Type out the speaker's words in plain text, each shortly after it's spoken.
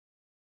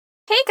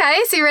Hey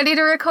guys, you ready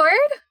to record?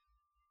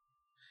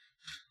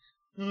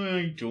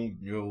 I don't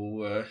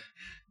know.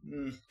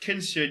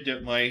 Ken said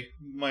that my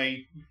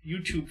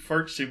YouTube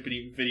Fart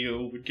Symphony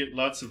video would get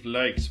lots of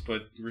likes,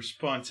 but the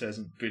response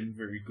hasn't been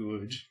very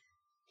good.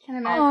 Can't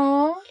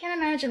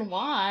imagine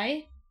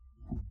why.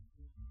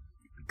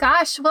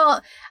 Gosh,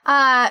 well,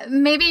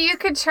 maybe you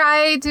could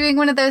try doing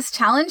one of those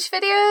challenge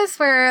videos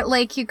where,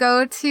 like, you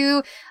go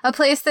to a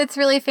place that's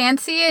really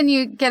fancy and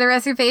you get a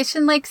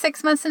reservation, like,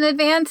 6 months in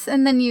advance,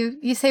 and then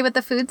you say what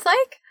the food's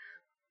like?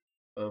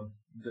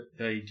 The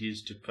idea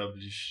is to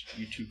publish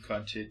YouTube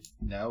content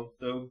now,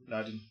 though,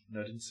 not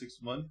in 6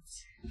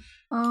 months.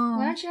 Oh.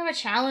 Why don't you have a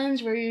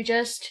challenge where you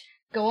just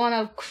go on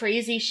a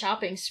crazy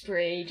shopping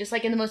spree, just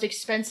like in the most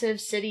expensive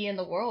city in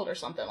the world or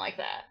something like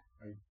that?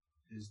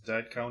 Does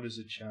that count as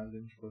a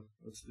challenge?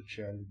 What's the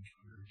challenge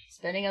for it?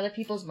 Spending other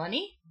people's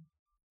money?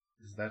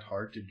 Is that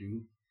hard to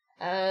do?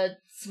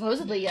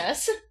 Supposedly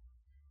yes.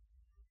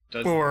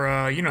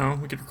 Or,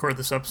 we could record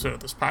this episode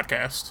of this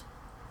podcast.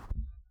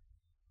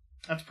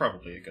 That's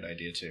probably a good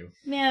idea, too.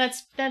 Yeah,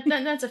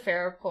 that's a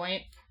fair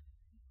point.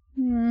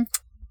 Hmm.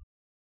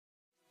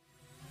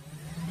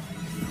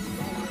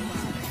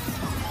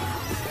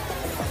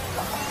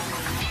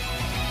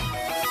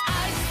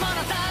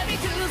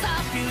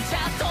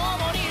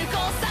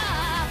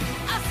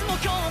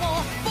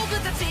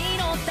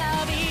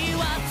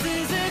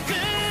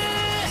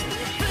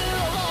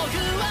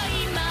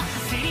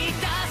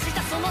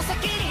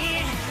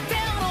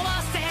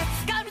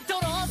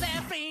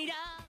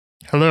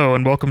 Hello,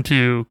 and welcome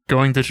to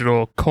Going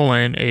Digital, a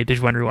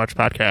Digimon Rewatch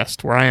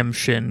podcast, where I am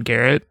Shin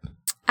Garrett.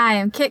 I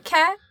am Kit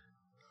Kat.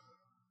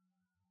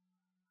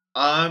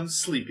 I'm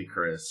Sleepy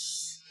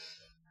Chris.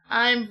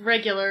 I'm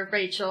regular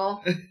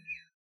Rachel.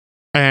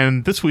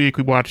 And this week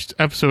we watched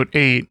episode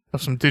 8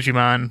 of some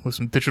Digimon with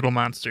some digital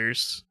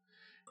monsters.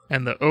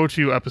 And the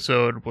O2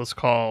 episode was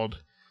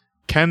called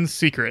Ken's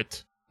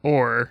Secret,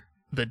 or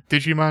The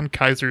Digimon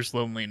Kaiser's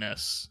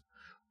Loneliness.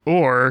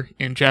 Or,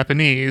 in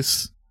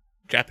Japanese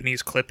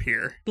clip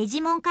here. I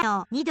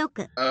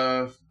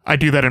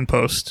do that in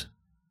post.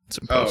 It's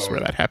in post where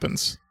that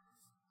happens.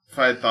 If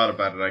I had thought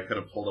about it, I could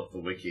have pulled up the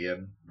wiki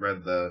and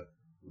read the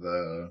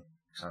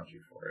kanji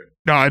for it.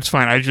 No, it's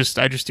fine. I just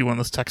do one of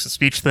those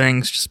text-to-speech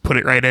things. Just put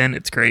it right in.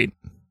 It's great.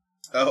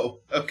 Oh,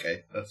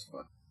 okay. That's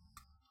fun.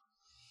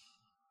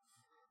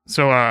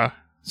 So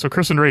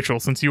Chris and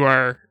Rachel, since you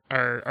are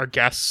our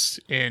guests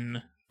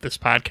in this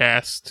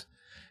podcast,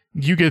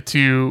 you get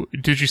to,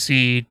 did you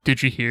see,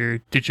 did you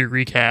hear, did you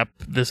recap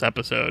this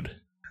episode?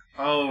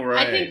 Oh,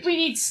 right. I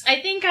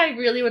think I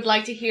really would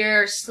like to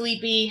hear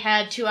Sleepy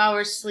had 2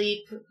 hours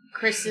sleep,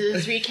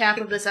 Chris's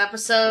recap of this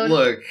episode.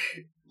 Look,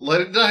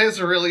 Let It Die is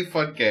a really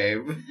fun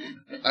game.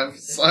 I'm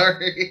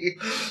sorry.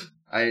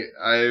 I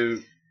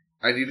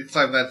need to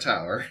climb that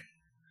tower.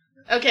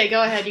 Okay,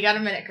 go ahead. You got a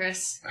minute,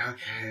 Chris.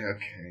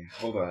 Okay.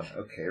 Hold on.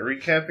 Okay,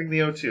 recapping the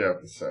O2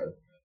 episode.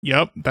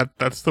 Yep,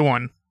 that's the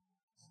one.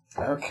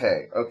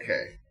 Okay.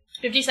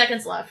 50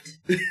 seconds left.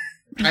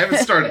 I haven't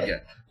started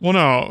yet. Well,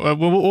 no,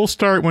 we'll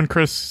start when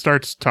Chris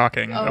starts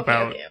talking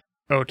about okay.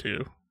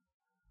 O2.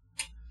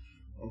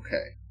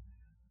 Okay.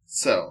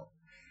 So,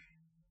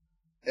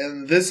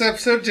 in this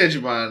episode of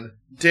Digimon,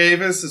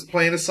 Davis is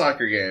playing a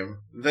soccer game.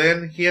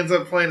 Then he ends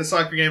up playing a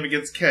soccer game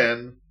against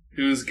Ken,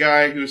 who's a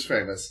guy who's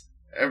famous.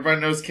 Everybody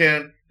knows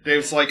Ken.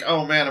 Davis is like,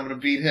 oh man, I'm gonna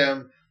beat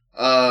him.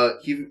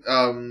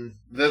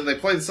 Then they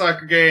play the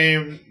soccer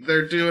game.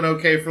 They're doing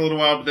okay for a little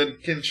while, but then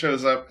Ken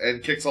shows up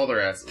and kicks all their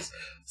asses.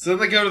 So then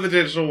they go to the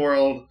digital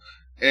world,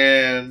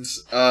 and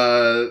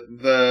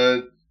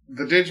the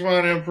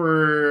Digimon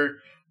Emperor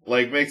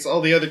makes all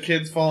the other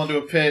kids fall into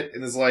a pit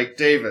and is like,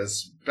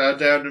 Davis, bow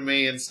down to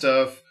me and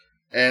stuff.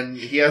 And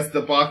he has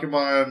the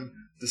Bakuman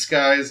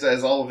disguised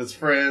as all of his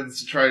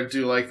friends to try to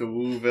do the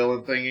woo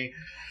villain thingy.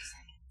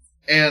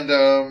 And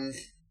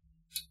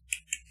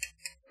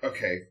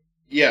okay.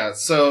 Yeah,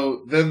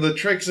 so then the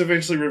trick's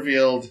eventually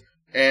revealed,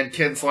 and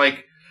Ken's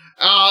like,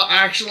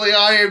 actually,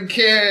 I am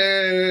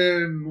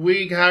Ken!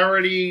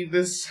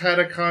 This had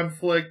a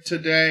conflict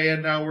today,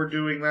 and now we're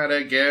doing that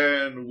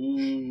again.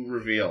 Woo,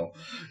 reveal.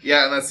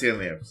 Yeah, and that's the end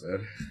of the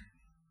episode.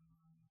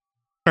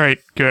 Alright,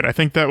 good. I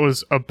think that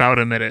was about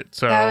a minute,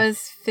 so... That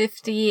was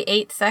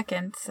 58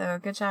 seconds, so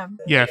good job.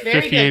 Yeah,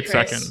 Very 58 good,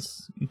 Chris.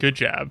 seconds. Good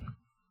job.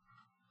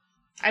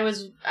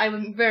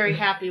 I'm very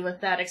happy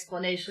with that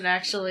explanation,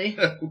 actually.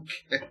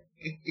 Okay.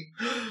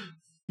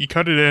 You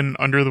cut it in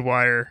under the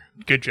wire.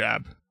 Good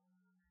job.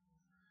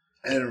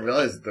 I didn't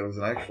realize that there was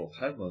an actual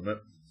time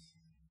limit.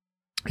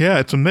 Yeah,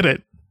 it's a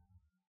minute.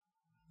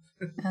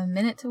 A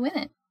minute to win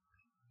it.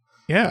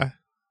 Yeah.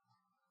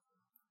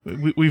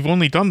 We've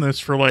only done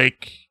this for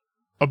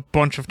a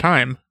bunch of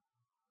time.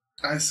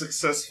 I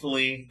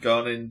successfully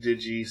gone in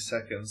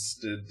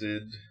Digi-seconds.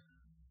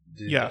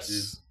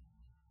 Yes.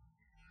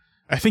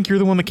 I think you're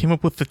the one that came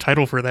up with the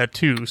title for that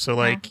too,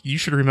 so you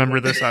should remember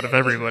this out of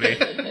everybody.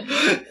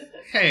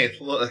 Hey,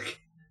 look.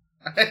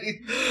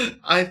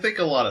 I think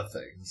a lot of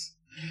things.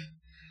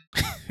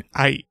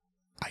 I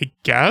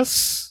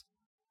guess?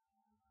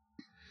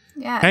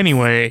 Yeah.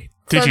 Anyway,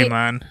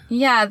 Digimon.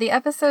 The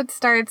episode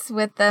starts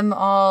with them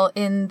all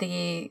in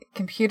the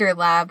computer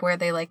lab where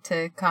they like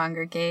to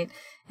congregate,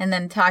 and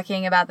then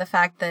talking about the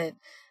fact that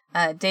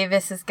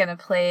Davis is going to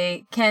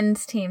play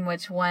Ken's team,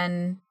 which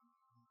won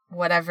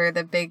whatever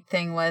the big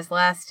thing was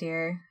last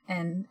year,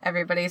 and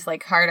everybody's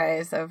like hard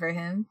eyes over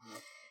him.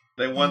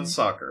 They won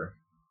soccer.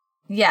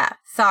 Yeah,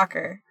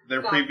 soccer.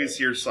 Their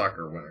previous year's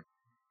soccer winner.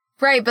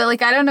 Right, but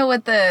like I don't know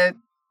what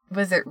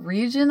was it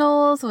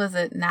regionals? Was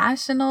it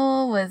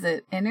national? Was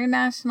it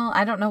international?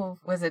 I don't know.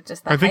 Was it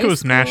just the I think high it was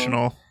school?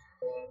 national.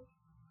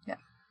 Yeah.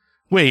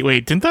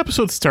 Wait, didn't the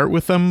episode start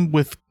with them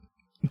with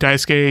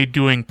Daisuke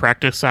doing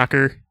practice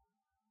soccer?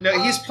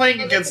 No, he's playing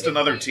against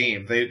another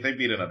team. They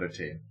beat another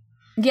team.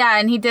 Yeah,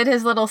 and he did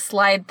his little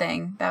slide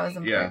thing. That was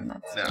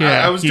important.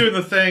 Yeah. I was doing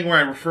the thing where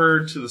I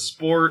referred to the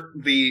sport,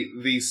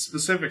 the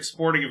specific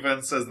sporting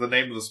events as the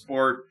name of the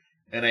sport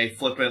in a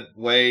flippant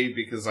way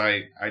because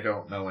I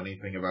don't know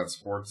anything about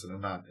sports and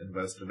I'm not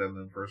invested in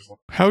them personally.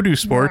 How do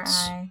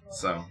sports?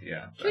 So,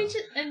 yeah.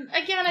 And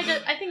again,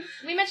 I think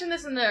we mentioned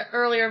this in the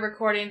earlier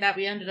recording that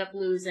we ended up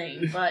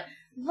losing, but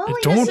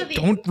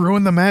Don't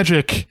ruin the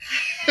magic.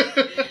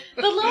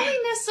 The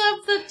loneliness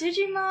of the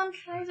Digimon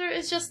Kaiser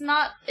is just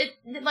not...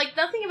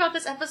 nothing about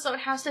this episode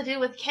has to do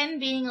with Ken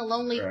being a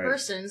lonely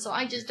person, so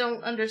I just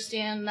don't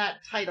understand that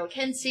title.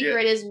 Ken's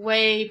Secret is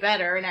way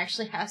better and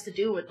actually has to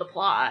do with the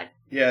plot.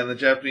 Yeah, in the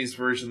Japanese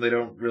version, they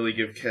don't really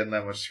give Ken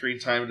that much screen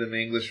time, and in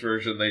the English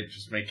version, they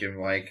just make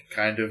him,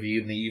 kind of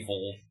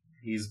evil.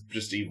 He's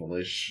just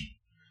evil-ish.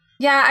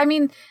 Yeah, I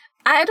mean...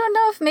 I don't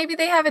know if maybe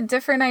they have a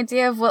different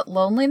idea of what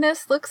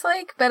loneliness looks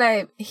like,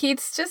 but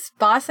he's just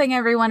bossing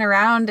everyone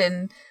around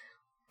and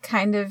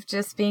kind of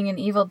just being an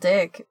evil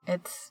dick.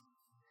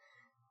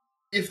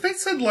 If they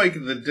said,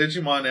 the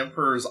Digimon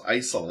Emperor's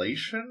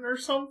isolation or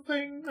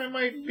something, I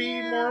might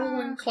be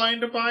more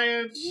inclined to buy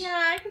it.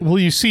 Yeah, Well,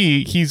 you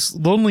see, he's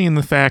lonely in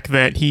the fact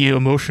that he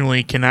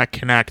emotionally cannot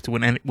connect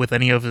with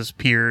any of his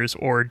peers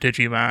or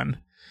Digimon.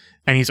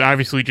 And he's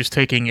obviously just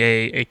taking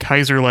a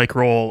Kaiser-like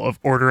role of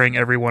ordering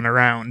everyone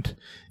around.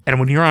 And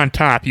when you're on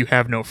top, you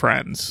have no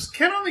friends. Is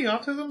Ken on the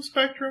autism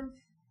spectrum?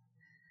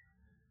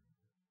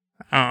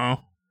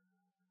 Oh.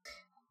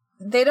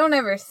 They don't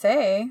ever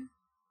say.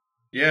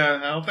 Yeah,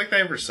 I don't think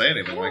they ever say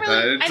anything like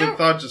that. A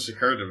thought just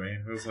occurred to me.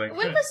 It was like,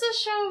 when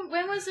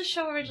was this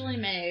show originally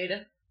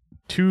made?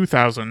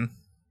 2000.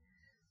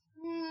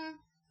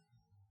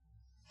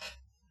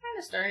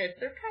 They're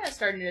kind of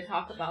starting to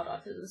talk about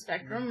autism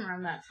spectrum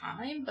around that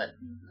time, but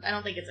I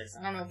don't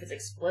know if it's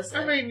explicit.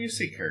 I mean, you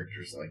see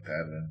characters like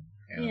that in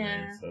anime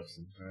and stuff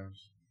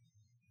sometimes.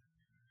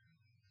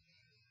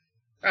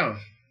 I don't know.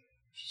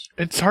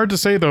 It's hard to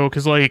say, though,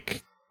 because,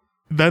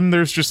 then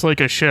there's just,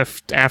 a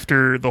shift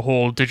after the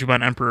whole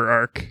Digimon Emperor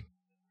arc.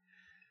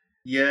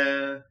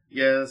 Yeah,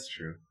 that's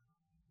true.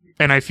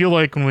 And I feel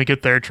like when we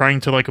get there, trying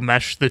to,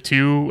 mesh the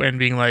two and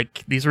being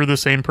these are the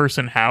same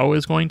person, how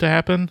is going to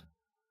happen?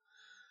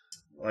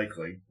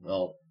 Likely.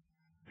 Well,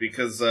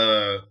 because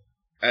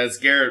as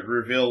Garrett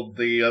revealed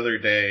the other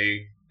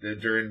day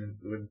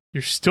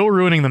You're still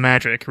ruining the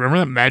magic. Remember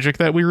that magic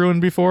that we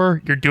ruined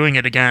before? You're doing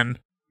it again.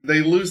 They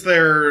lose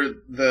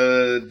the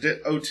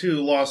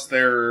O2 lost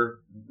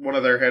one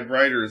of their head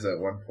writers at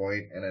one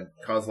point, and it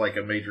caused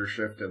a major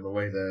shift in the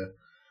way the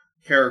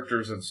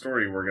characters and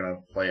story were going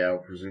to play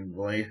out,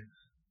 presumably.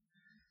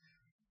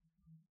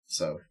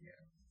 So, yeah.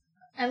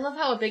 I love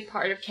how a big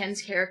part of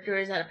Ken's character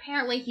is that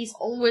apparently he's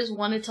always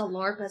wanted to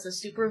LARP as a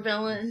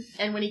supervillain,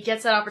 and when he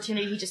gets that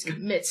opportunity, he just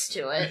commits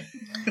to it.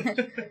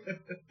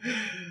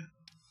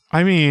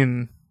 I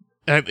mean,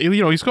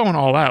 he's going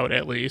all out,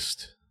 at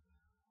least.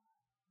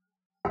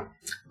 I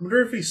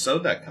wonder if he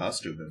sewed that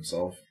costume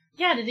himself.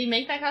 Yeah, did he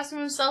make that costume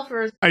himself,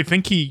 or... I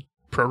think he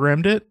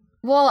programmed it.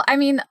 Well, I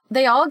mean,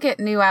 they all get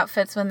new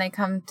outfits when they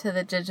come to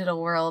the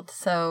digital world,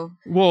 so...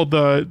 Well,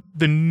 the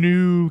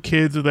new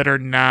kids that are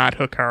not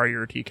Hikari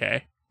or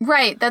TK.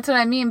 Right, that's what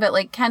I mean,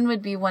 but, Ken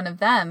would be one of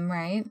them,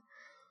 right?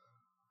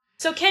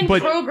 So Ken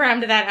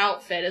programmed that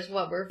outfit is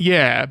what we're...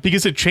 Yeah,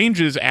 because it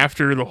changes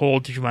after the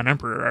whole Digimon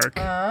Emperor arc.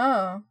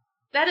 Oh.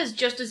 That is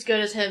just as good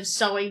as him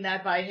sewing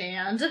that by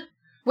hand.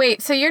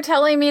 Wait, so you're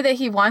telling me that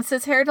he wants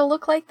his hair to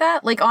look like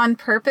that? On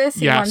purpose?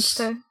 He wants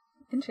Yes. to...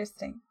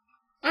 Interesting.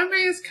 I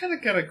mean, it's kind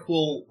of got a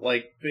cool,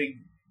 big,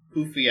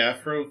 poofy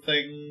afro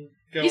thing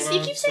going on. You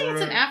keep saying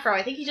sorta. it's an afro.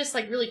 I think he's just,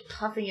 really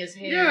puffing his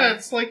hair. Yeah,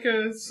 it's like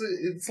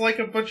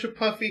a bunch of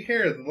puffy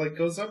hair that,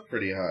 goes up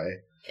pretty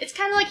high. It's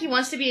kind of like he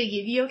wants to be a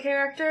Yu-Gi-Oh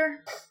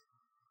character.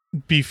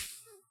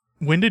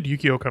 When did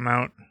Yu-Gi-Oh come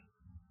out?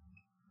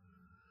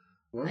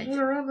 Wasn't it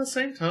around the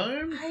same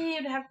time?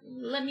 I'd have...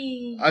 Let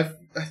me... I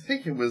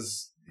think it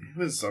was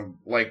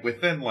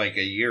within,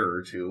 a year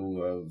or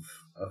two of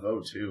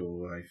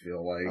O2, I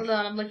feel like. Hold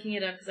on, I'm looking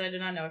it up because I do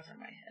not know it from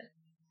my head.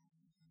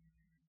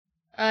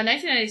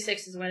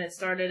 1996 is when it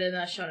started in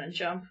Shonen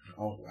Jump.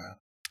 Oh, wow.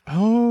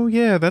 Oh,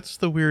 yeah, that's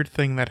the weird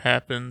thing that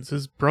happens.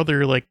 His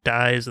brother,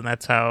 dies, and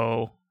that's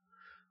how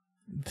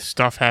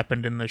stuff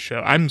happened in the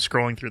show. I'm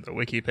scrolling through the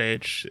wiki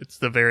page. It's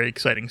the very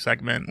exciting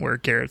segment where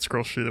Garrett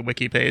scrolls through the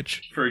wiki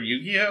page. For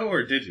Yu-Gi-Oh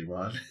or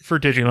Digimon? For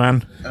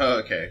Digimon. Oh,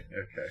 okay.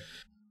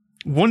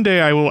 One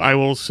day I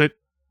will sit...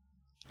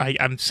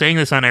 I'm saying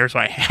this on air, so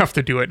I have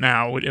to do it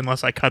now,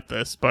 unless I cut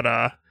this, but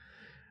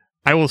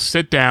I will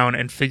sit down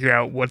and figure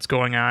out what's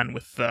going on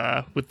with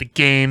the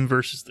game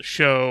versus the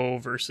show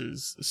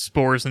versus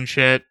spores and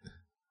shit.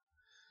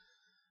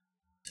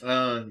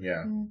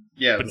 Yeah.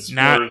 But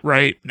not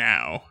right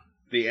now.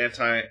 The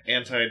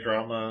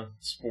anti-drama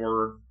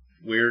spore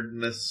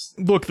weirdness.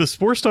 Look, the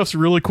spore stuff's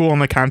really cool in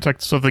the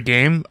context of the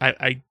game.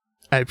 I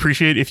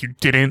appreciate if you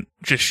didn't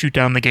just shoot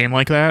down the game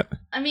like that.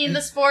 I mean,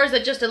 the spores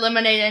that just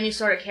eliminate any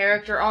sort of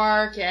character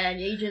arc and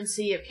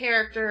agency of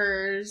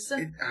characters.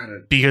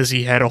 Because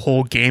he had a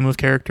whole game of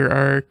character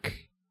arc.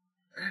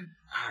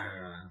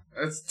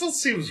 It still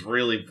seems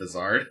really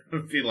bizarre. It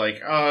would be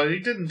like, oh, he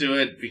didn't do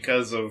it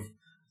because of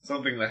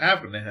something that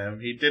happened to him.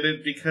 He did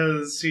it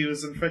because he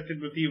was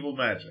infected with evil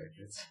magic.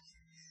 It's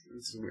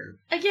weird.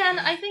 Again,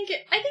 I think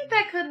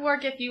that could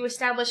work if you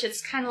establish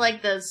it's kind of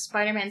like the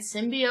Spider-Man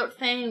symbiote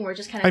thing, where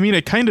just kind of... I mean,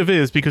 it kind of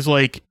is, because,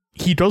 like,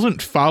 he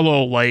doesn't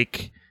follow,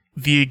 like,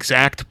 the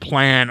exact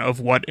plan of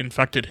what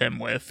infected him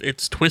with.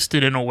 It's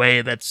twisted in a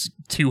way that's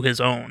to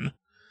his own.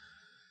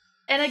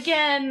 And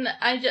again,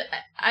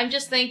 I'm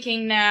just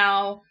thinking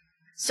now,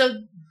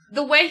 so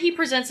the way he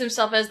presents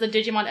himself as the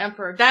Digimon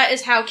Emperor, that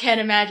is how Ken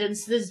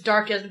imagines this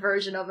darkest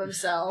version of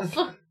himself.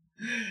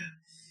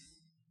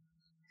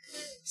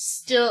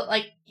 Still,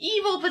 like,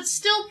 evil, but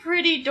still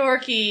pretty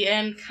dorky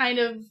and kind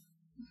of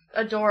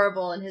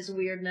adorable in his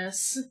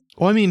weirdness.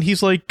 Well, I mean,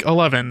 he's, like,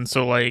 11,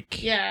 so,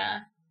 like... Yeah.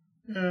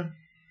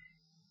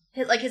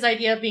 His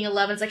idea of being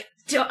 11 is like,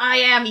 I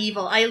am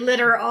evil, I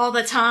litter all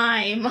the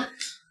time.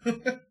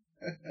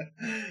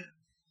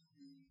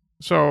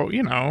 So,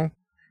 you know...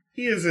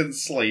 He is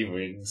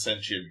enslaving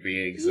sentient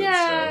beings and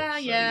Yeah, stuff. So,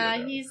 yeah,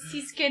 you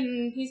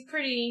know. he's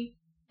pretty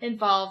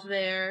involved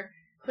there.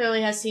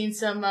 Clearly has seen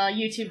some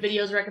YouTube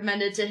videos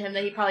recommended to him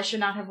that he probably should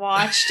not have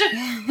watched.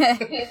 Yeah,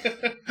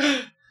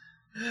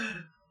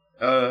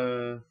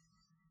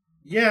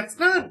 it's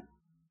not...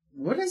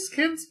 What is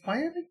Ken's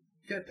plan?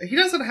 He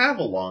doesn't have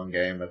a long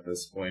game at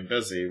this point,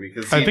 does he?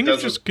 Because I think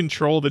it's just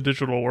control the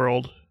digital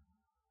world.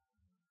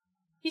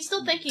 He's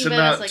still thinking of it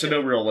as like... To no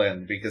real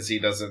end, because he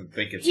doesn't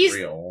think it's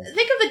real.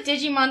 Think of the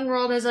Digimon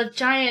world as a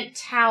giant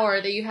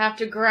tower that you have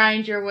to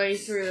grind your way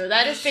through.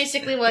 That is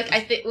basically what I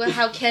think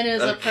how Ken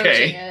is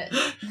approaching it.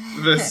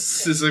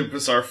 This is a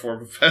bizarre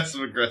form of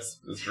passive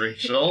aggressiveness,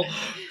 Rachel.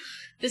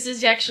 This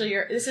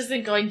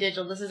isn't going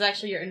digital, this is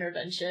actually your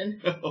intervention.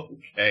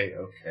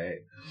 Okay.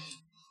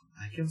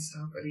 I can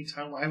stop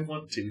anytime I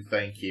want to,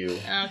 thank you.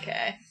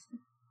 Okay.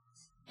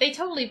 They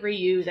totally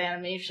reuse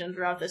animation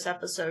throughout this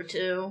episode,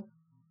 too.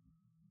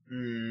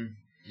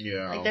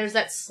 Yeah. Like, there's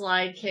that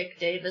slide kick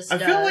Davis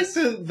does. I feel like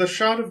the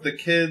shot of the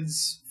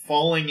kids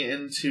falling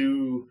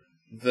into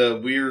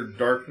the weird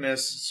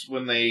darkness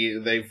when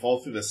they fall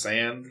through the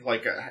sand,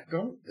 like,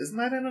 isn't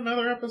that in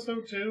another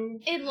episode, too?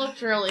 It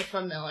looked really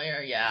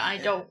familiar, yeah.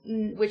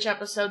 Which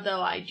episode,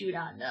 though, I do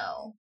not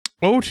know.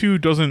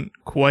 O2 doesn't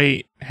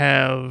quite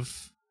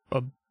have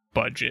a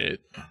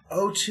budget.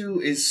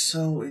 O2 is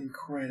so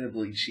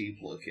incredibly cheap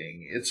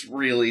looking. It's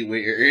really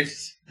weird.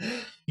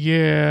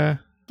 Yeah.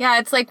 Yeah,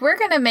 it's like, we're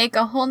gonna make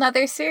a whole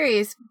nother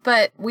series,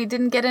 but we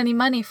didn't get any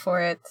money for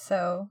it,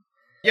 so...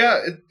 Yeah,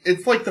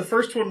 it's like the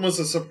first one was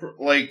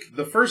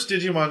the first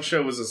Digimon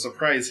show was a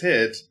surprise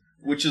hit,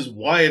 which is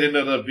why it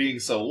ended up being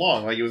so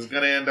long. Like, it was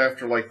gonna end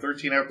after,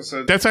 13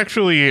 episodes. That's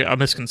actually a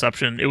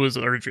misconception. It was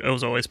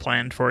always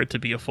planned for it to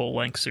be a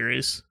full-length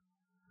series.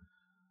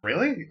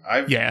 Really?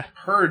 I've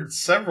heard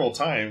several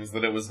times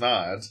that it was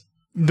not.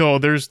 No,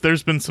 there's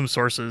been some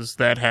sources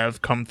that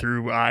have come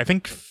through, I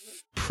think,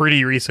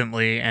 pretty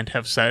recently, and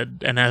have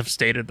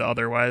stated the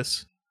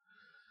otherwise.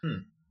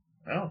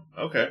 Oh,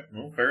 okay.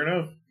 Well, fair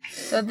enough.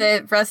 So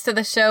the rest of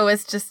the show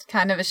is just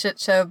kind of a shit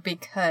show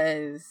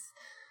because...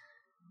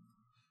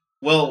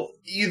 Well,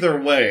 either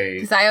way...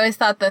 Because I always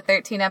thought the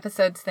 13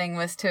 episodes thing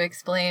was to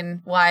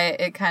explain why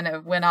it kind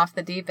of went off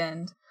the deep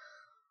end.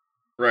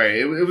 Right.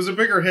 It was a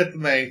bigger hit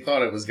than they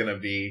thought it was going to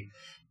be,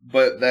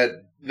 but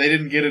that they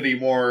didn't get any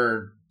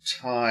more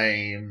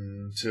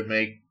time to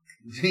make,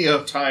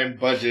 time,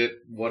 budget,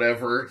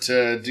 whatever,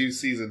 to do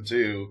season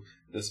 2,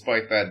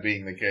 despite that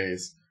being the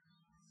case.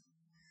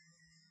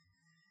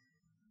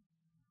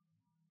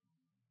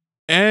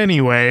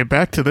 Anyway,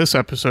 back to this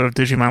episode of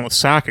Digimon with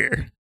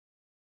soccer.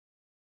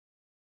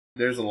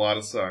 There's a lot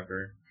of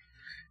soccer.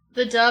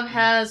 The dub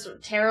has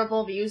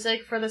terrible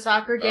music for the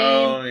soccer game.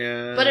 Oh,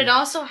 yeah. But it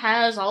also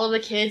has all of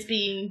the kids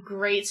being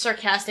great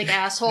sarcastic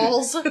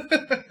assholes.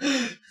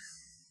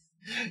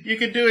 You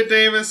can do it,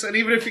 Davis, and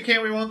even if you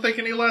can't, we won't think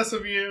any less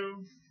of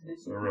you.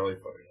 It's a really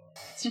funny one.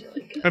 It's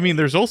really good. I mean,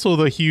 there's also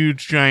the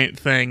huge giant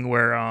thing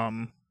where,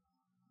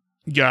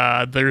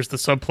 there's the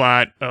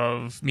subplot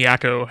of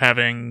Miyako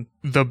having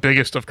the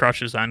biggest of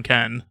crushes on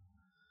Ken.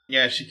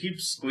 Yeah, she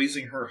keeps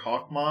squeezing her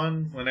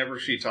Hawkmon whenever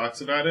she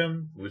talks about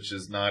him, which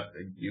is not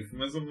a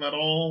euphemism at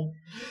all.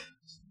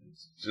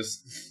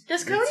 Just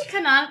Does Cody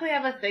canonically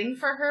have a thing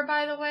for her,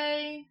 by the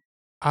way?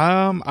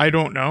 I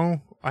don't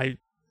know.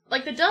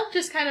 Like, the dub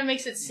just kind of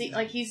makes it seem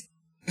like he's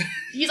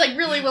like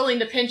really willing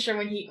to pinch her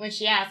when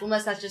she asks,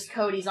 unless that's just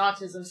Cody's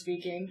autism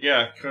speaking.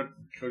 Yeah,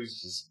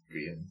 Cody's just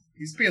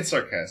being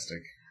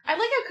sarcastic. I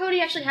like how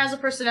Cody actually has a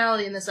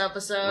personality in this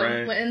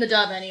episode, in the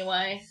dub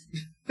anyway.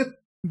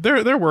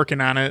 They're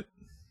working on it.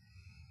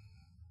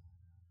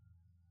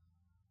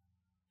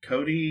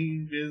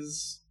 Cody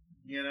is,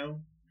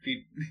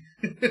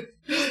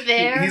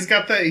 there. He's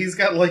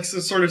got like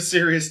some sort of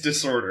serious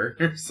disorder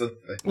or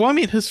something. Well, I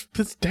mean, his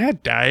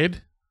dad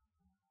died.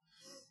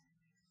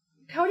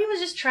 Cody was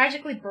just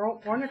tragically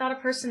born without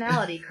a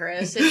personality,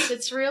 Chris.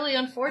 It's really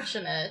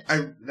unfortunate.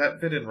 That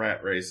bit in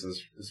Rat Race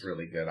is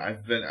really good.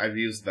 I've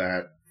used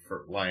that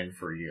line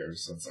for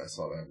years since I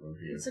saw that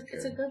movie. It's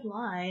a good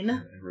line.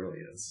 It really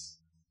is.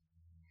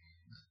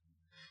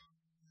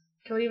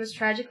 Cody was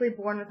tragically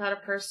born without a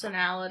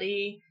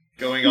personality.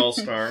 Going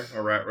All-Star,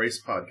 a Rat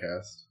Race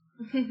podcast.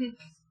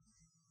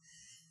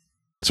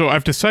 So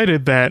I've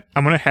decided that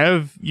I'm going to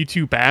have you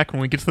two back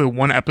when we get to the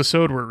one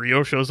episode where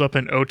Rio shows up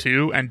in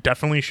O2 and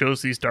definitely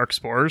shows these dark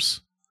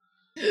spores.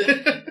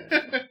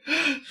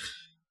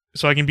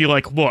 So I can be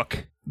like,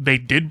 look, they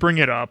did bring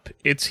it up.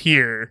 It's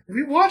here.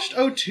 We watched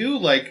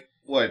O2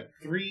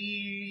 3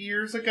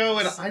 years ago,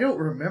 and I don't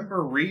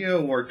remember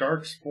Rio or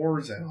dark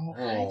spores at all.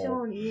 I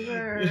don't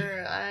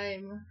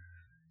either.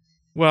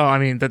 Well, I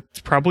mean, that's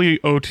probably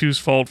O2's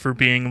fault for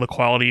being the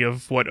quality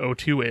of what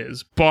O2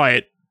 is,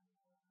 but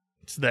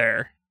it's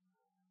there.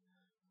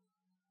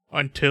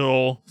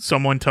 Until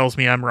someone tells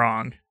me I'm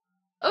wrong.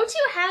 O2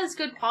 has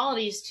good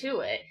qualities to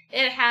it.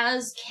 It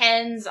has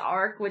Ken's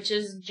arc, which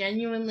is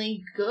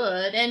genuinely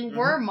good, and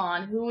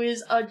Wormmon, who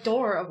is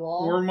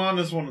adorable. Wormmon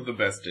is one of the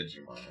best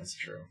Digimon, that's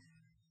true.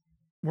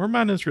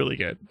 Wormmon is really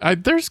good.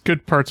 There's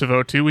good parts of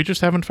O2, we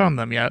just haven't found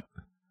them yet.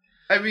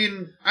 I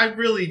mean, I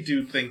really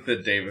do think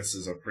that Davis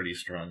is a pretty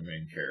strong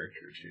main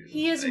character, too.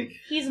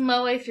 He's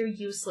Moe through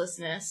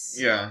uselessness.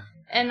 Yeah.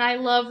 And I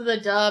love the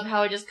dub,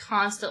 how it just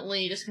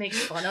constantly just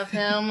makes fun of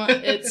him.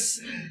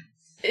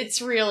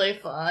 It's really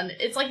fun.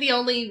 It's like the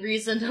only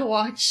reason to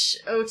watch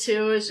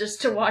O2 is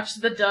just to watch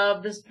the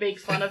dub, just make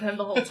fun of him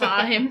the whole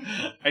time.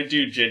 I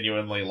do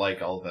genuinely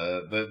like all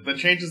the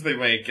changes they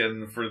make,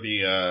 and for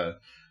the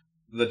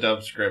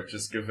dub script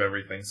just give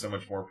everything so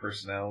much more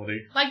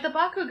personality. Like the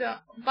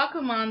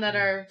Bakuman that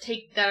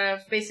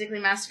have basically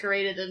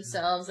masqueraded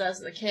themselves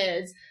as the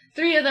kids.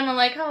 3 of them are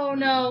like, oh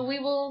no, we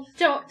will,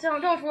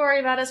 don't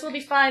worry about us, we'll be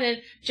fine.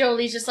 And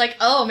Jolie's just like,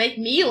 oh, make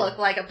me look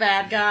like a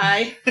bad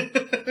guy.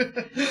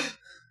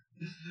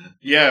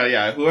 Yeah,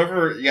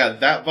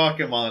 that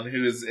Bakuman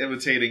who is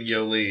imitating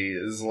Yoli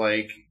is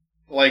like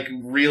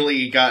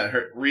really got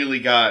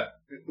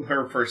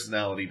her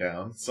personality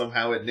down.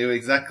 Somehow it knew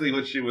exactly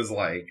what she was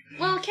like.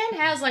 Well, Ken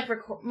has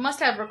must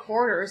have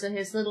recorders in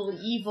his little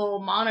evil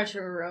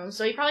monitor room,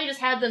 so he probably just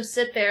had them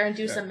sit there and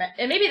do some.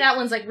 And maybe that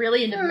one's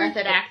really into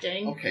method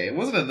acting. Okay, it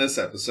wasn't in this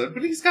episode,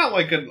 but he's got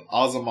an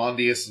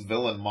Ozymandias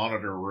villain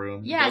monitor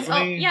room. Yeah,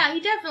 doesn't he? Yeah,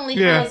 he definitely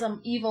has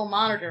evil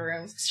monitor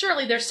rooms.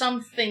 Surely there's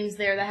some things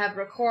there that have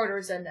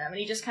recorders in them, and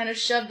he just kind of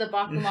shoved the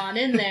Bakuman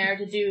in there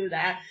to do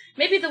that.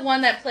 Maybe the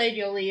one that played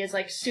Yoli is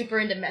super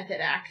into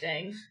method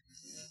acting.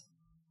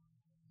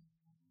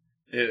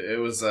 It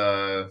was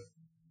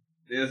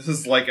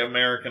like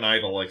American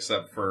Idol,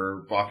 except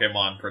for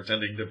Bakemon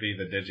pretending to be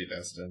the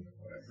Digidestined or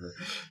whatever.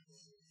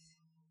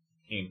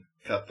 He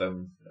cut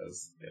them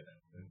as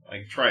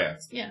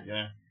tryouts.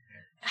 Yeah.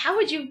 How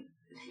would you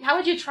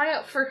try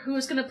out for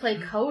who's gonna play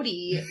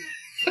Cody?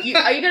 Are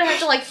you gonna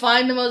have to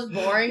find the most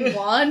boring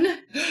one?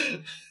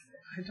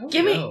 I don't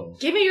know.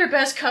 Give me your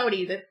best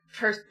Cody. The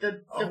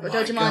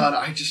Dojimon. My God,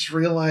 I just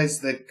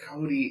realized that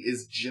Cody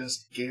is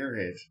just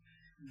Garrett.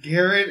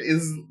 Garrett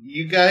is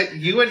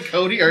you and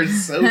Cody are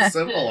so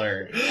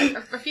similar.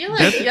 I feel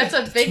like that's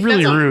a big.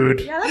 Really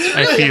rude. Yeah,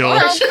 that's really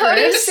harsh.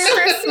 Cody's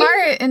super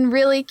smart and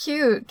really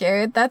cute,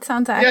 Garrett. That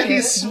sounds accurate. Yeah,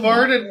 he's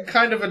smart and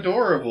kind of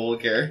adorable,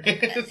 Garrett.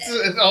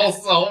 It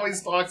also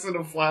always talks in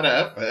a flat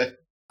F.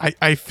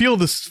 I feel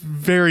this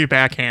very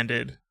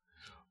backhanded.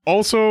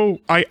 Also,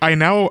 I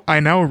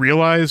now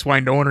realize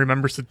why no one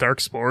remembers the Dark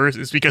Spores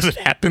is because it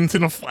happens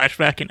in a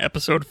flashback in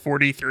episode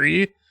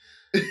 43.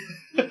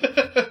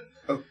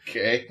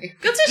 Okay.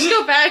 Let's just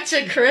go back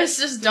to Chris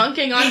just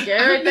dunking on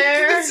Garrett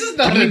there. This is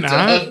not a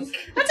dunk.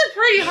 That's a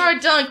pretty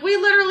hard dunk. We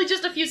literally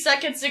just a few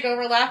seconds ago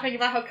were laughing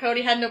about how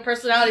Cody had no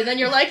personality. Then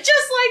you're like,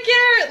 just like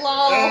Garrett,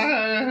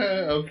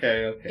 lol.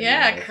 Okay.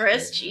 Yeah,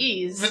 Chris,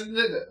 jeez.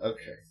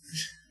 Okay.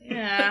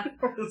 Yeah.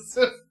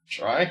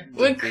 Trying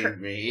to be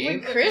mean.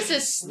 When Chris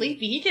is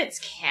sleepy, he gets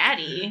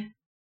catty.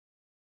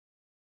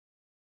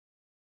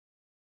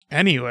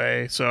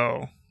 Anyway,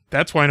 so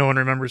that's why no one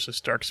remembers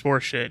this Dark Spore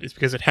shit, is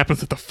because it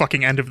happens at the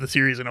fucking end of the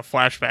series in a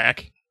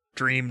flashback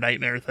dream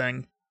nightmare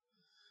thing.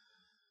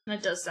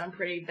 That does sound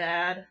pretty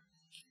bad.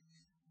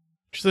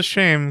 Which is a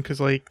shame, because,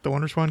 like, the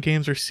WonderSwan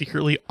games are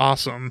secretly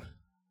awesome.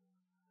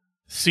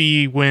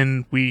 See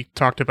when we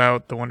talked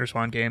about the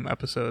WonderSwan game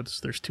episodes.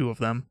 There's 2 of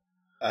them.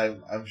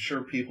 I'm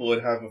sure people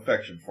would have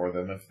affection for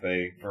them if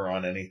they were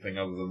on anything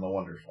other than the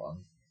WonderSwan.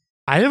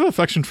 I have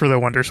affection for the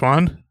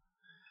WonderSwan.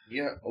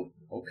 Yeah,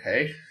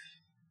 okay.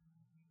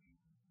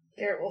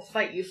 Garrett will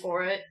fight you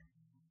for it.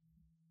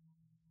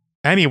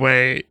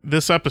 Anyway,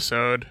 this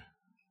episode,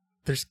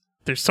 there's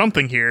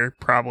something here,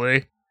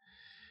 probably.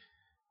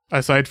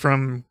 Aside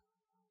from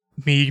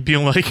me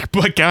being like,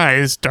 but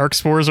guys, dark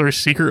spores are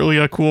secretly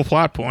a cool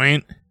plot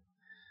point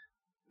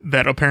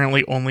that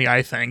apparently only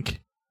I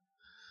think.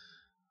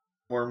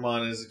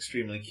 Wormmon is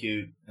extremely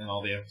cute in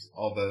all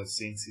the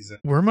scenes he's in.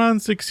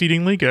 Wormmon's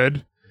exceedingly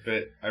good.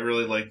 But I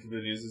really like the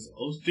videos.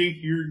 I'll stay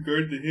here and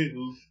guard the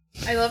hills.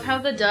 I love how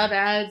the dub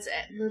adds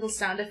little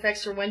sound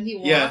effects for when he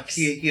walks.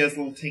 Yeah, he has a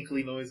little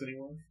tinkly noise when he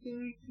walks.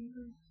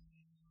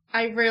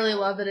 I really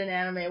love it in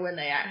anime when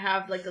they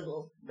have like the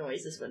little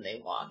noises when they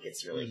walk.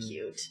 It's really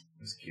cute.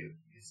 It's cute.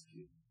 It's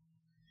cute.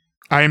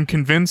 I am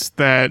convinced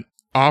that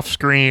off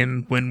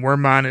screen, when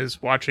Wormmon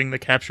is watching the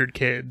captured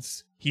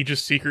kids, he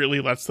just secretly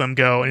lets them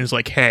go and is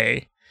like,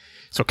 hey,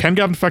 so Ken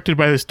got infected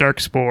by this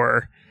dark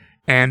spore,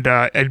 and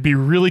it'd be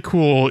really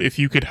cool if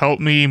you could help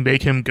me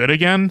make him good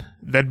again.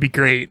 That'd be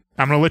great.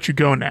 I'm gonna let you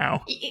go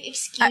now.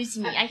 Excuse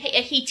me, I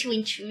hate to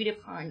intrude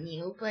upon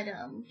you, but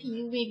can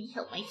you maybe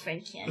help my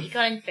friend Ken? He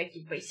got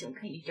infected by some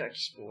kind of dark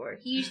spore.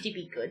 He used to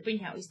be good,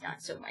 but now he's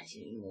not so much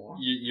anymore.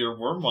 Your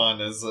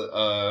Wormmon is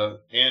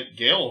Aunt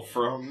Gail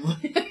from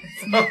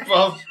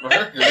Bob's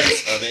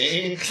Burgers,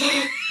 honey.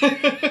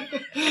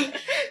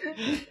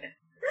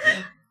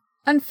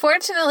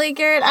 Unfortunately,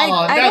 Garrett, I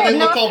I now don't they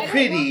know. look all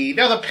pretty.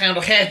 Now the pound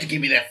will have to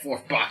give me that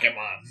 4th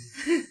Pokemon.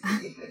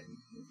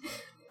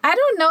 I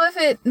don't know if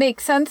it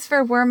makes sense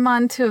for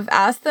Wormmon to have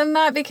asked them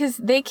that, because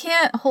they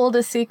can't hold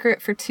a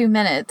secret for 2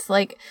 minutes.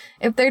 Like,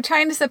 if they're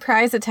trying to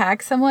surprise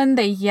attack someone,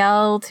 they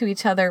yell to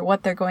each other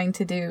what they're going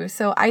to do.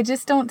 So I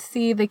just don't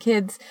see the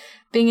kids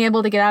being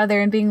able to get out of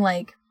there and being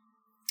like,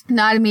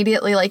 not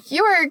immediately like,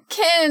 you're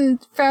Ken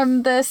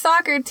from the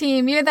soccer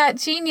team, you're that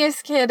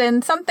genius kid,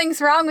 and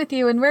something's wrong with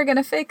you, and we're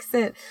gonna fix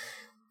it.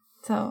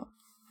 So.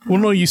 Well,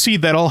 no, you see,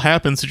 that all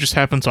happens, it just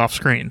happens off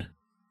screen.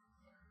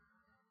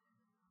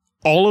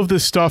 All of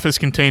this stuff is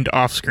contained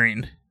off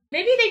screen.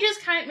 Maybe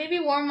maybe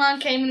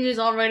Wormmon came and he was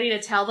all ready to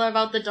tell them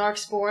about the dark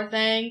spore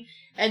thing,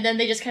 and then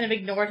they just kind of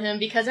ignored him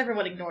because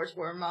everyone ignores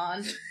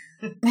Wormmon.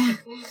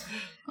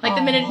 Like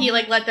the minute he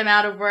let them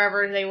out of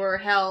wherever they were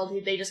held,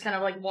 they just kind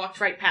of walked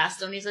right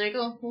past him. He's like,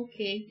 "Oh,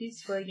 okay,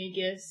 he's fine, I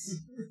guess."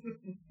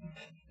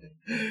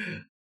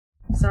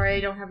 Sorry,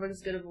 I don't have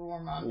as good of a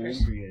Wormmon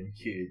person.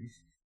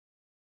 Kids.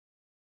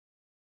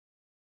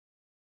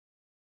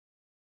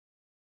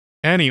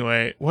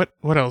 Anyway, what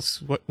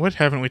else? What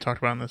haven't we talked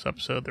about in this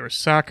episode? There was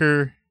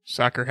soccer.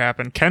 Soccer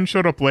happened. Ken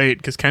showed up late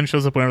because Ken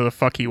shows up whenever the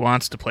fuck he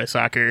wants to play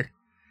soccer.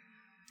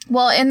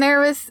 Well, and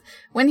there was,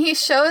 when he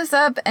shows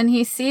up and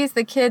he sees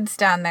the kids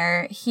down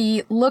there,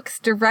 he looks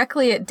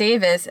directly at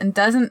Davis and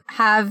doesn't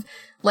have,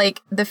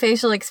 the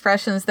facial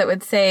expressions that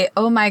would say,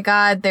 oh my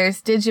god,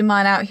 there's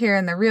Digimon out here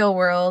in the real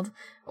world,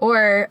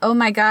 or, oh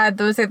my god,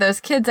 those are those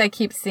kids I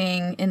keep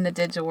seeing in the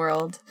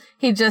Digiworld.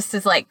 He just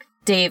is like,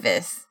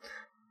 Davis.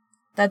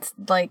 That's,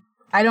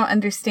 I don't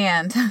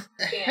understand.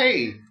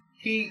 Hey,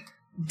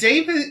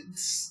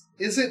 Davis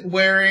isn't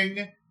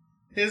wearing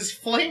his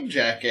flame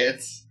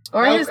jackets.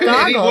 Or How his could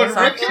goggles, anyone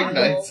actually.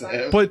 recognize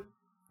him?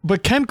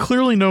 But Ken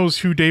clearly knows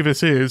who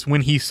Davis is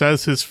when he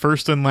says his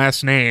first and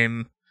last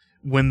name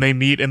when they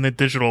meet in the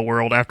digital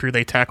world after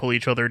they tackle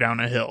each other down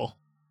a hill.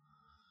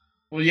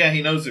 Well, yeah,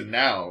 he knows him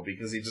now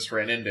because he just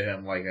ran into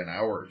him an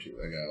hour or 2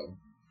 ago.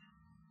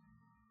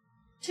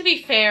 To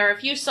be fair,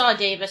 if you saw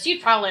Davis,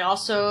 you'd probably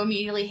also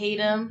immediately hate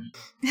him.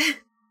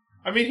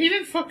 I mean, he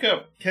did fuck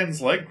up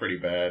Ken's leg pretty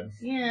bad.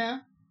 Yeah.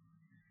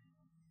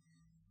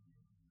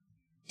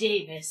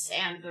 Davis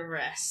and the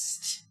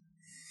rest.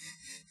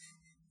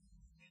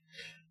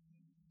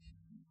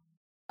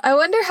 I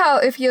wonder how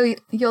if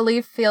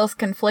Yoli feels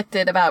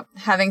conflicted about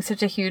having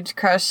such a huge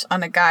crush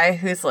on a guy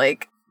who's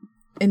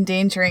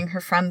endangering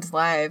her friends'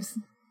 lives.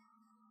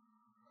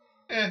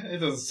 It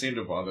doesn't seem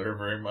to bother her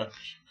very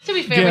much. To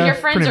be fair, Yeah, but your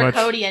friends pretty are much.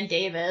 Cody and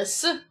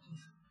Davis.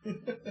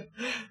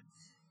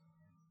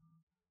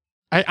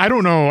 I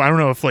don't know. I don't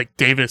know if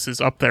Davis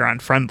is up there on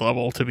friend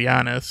level, to be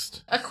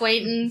honest.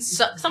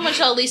 Acquaintance. Someone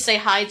shall at least say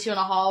hi to in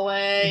a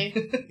hallway.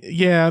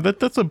 Yeah,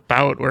 that's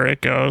about where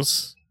it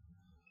goes.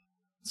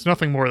 It's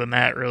nothing more than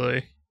that,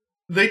 really.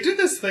 They do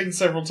this thing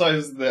several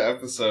times in the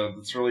episode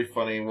that's really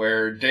funny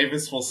where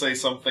Davis will say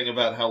something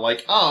about how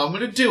I'm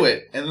gonna do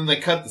it, and then they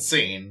cut the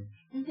scene.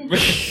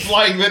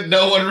 Implying that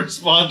no one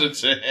responded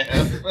to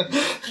him.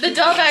 The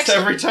dub So actually...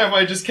 every time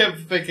I just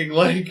kept thinking,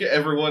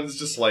 everyone's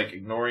just,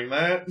 ignoring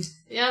that.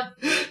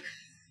 Yep.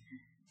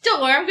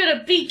 Don't worry, I'm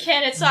gonna beat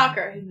Ken at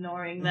soccer.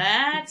 Ignoring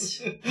that.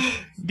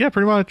 Yeah,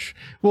 pretty much.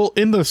 Well,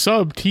 in the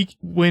sub,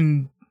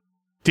 when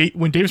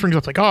Davis brings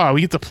up,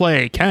 we get to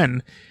play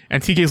Ken,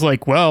 and TK's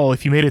like, well,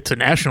 if you made it to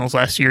Nationals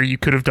last year, you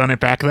could have done it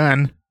back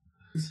then.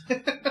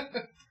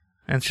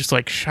 And it's just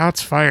like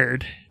shots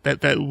fired.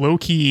 That low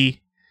key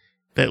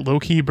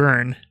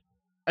burn.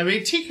 I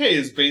mean, TK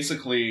is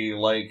basically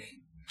like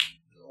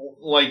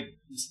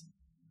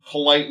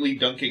politely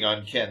dunking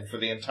on Ken for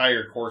the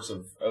entire course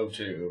of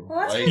 02. Well,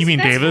 that's Like- 'cause- You mean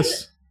that's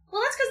Davis?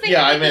 Well, that's because they.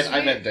 yeah, did this I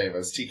weird- meant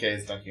Davis. TK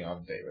is dunking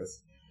on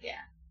Davis. Yeah.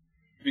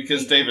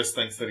 Because Davis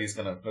thinks that he's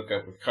gonna hook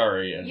up with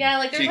Kari, and Yeah,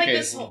 like, there's, TK like,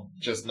 this whole-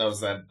 just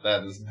knows that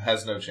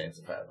has no chance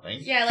of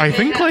happening. Yeah, I they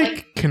think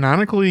had,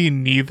 canonically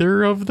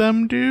neither of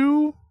them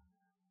do.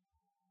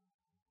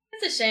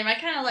 it's a shame. I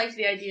kind of liked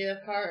the idea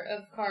of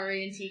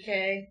Kari and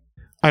TK.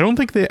 I don't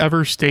think they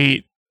ever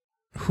state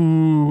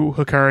who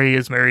Hikari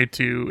is married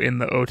to in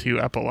the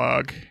O2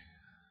 epilogue.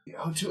 The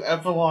O2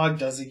 epilogue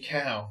doesn't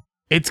count.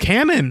 It's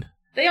canon.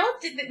 They all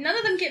none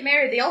of them get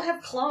married. They all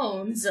have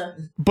clones.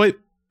 But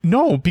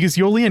no, because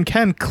Yoli and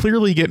Ken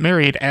clearly get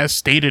married as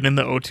stated in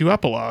the O2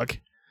 epilogue.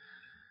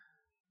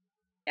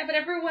 Yeah, but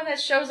everyone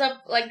that shows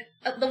up, like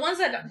the ones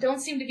that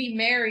don't seem to be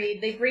married,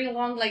 they bring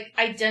along like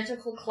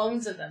identical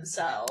clones of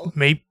themselves.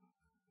 Maybe,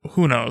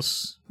 who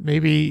knows?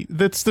 Maybe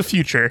that's the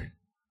future.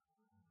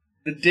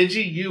 The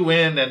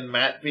Digi-UN and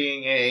Matt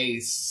being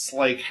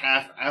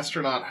half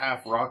astronaut,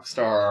 half rock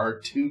star are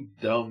too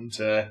dumb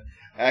to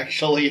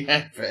actually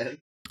happen.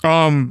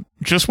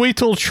 Just wait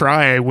till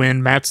Try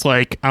when Matt's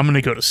like, I'm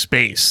gonna go to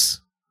space.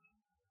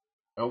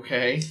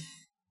 Okay.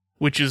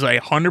 Which is a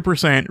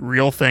 100%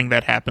 real thing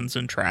that happens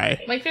in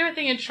Try. My favorite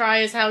thing in Try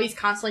is how he's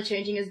constantly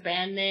changing his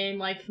band name,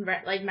 like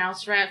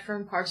Mouse Rat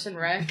from Parks and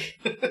Rec.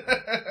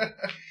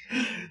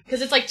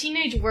 Because it's like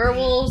Teenage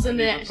Werewolves, and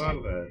then thought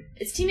of that.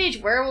 it's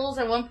Teenage Werewolves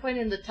at one point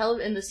in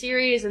the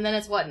series, and then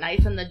it's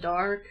Knife in the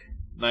Dark,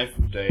 Knife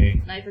of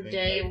Day. Knife of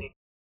Day,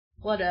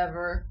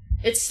 whatever.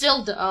 It's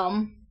still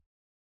dumb.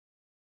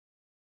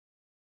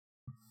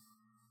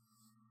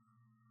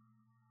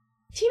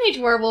 Teenage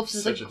Werewolves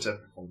is Such a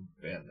typical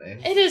band name.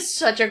 It is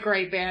such a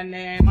great band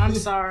name. I'm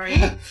sorry.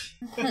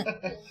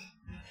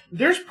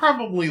 There's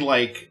probably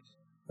like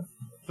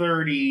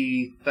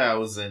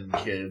 30,000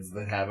 kids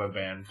that have a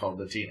band called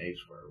the Teenage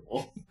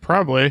Werewolf.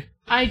 Probably.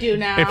 I do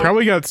now. It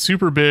probably got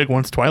super big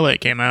once Twilight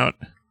came out.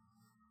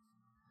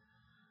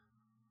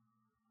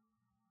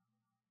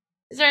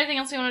 Is there anything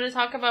else you wanted to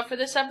talk about for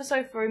this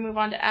episode before we move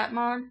on to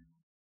Atmon?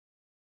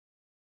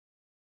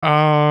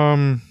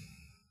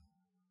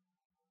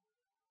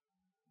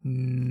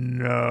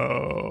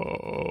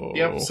 No.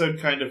 The episode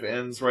kind of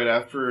ends right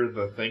after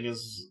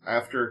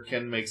after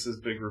Ken makes his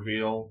big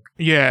reveal.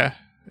 Yeah.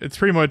 It's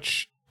pretty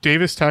much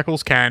Davis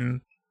tackles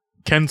Ken.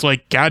 Ken's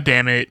like, God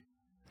damn it.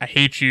 I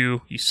hate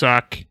you. You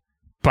suck.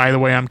 By the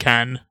way, I'm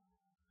Ken.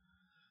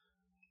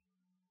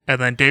 And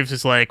then Davis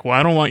is like, well,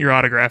 I don't want your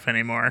autograph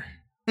anymore.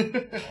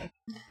 And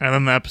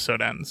then the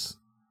episode ends.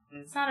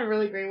 It's not a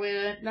really great way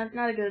to...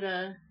 Not a good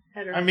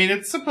header. I mean,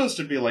 it's supposed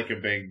to be like a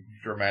big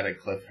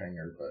dramatic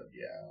cliffhanger, but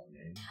yeah.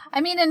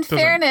 I mean, in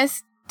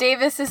fairness,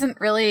 Davis isn't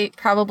really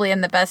probably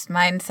in the best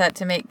mindset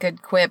to make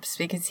good quips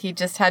because he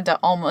just had to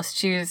almost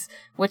choose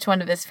which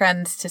one of his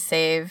friends to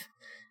save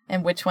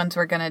and which ones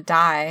were going to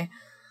die.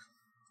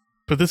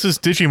 But this is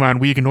Digimon.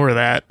 We ignore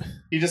that.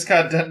 He just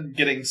got done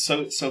getting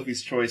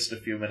Sophie's Choice a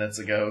few minutes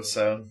ago,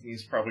 so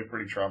he's probably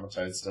pretty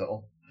traumatized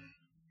still.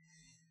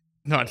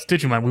 No, it's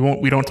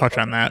Digimon. We don't touch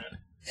on that.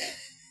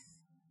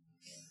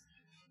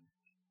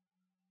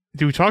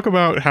 Do we talk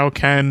about how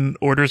Ken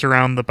orders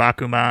around the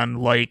Bakuman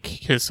like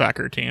his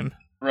soccer team?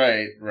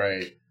 Right.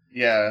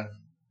 Yeah.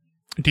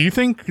 Do you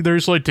think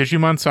there's like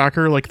Digimon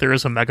soccer like there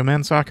is a Mega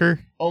Man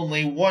soccer?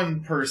 Only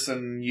one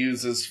person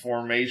uses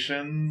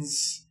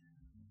formations.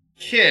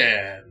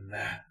 Ken.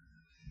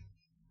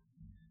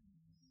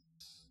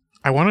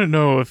 I want to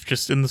know if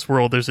just in this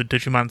world there's a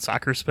Digimon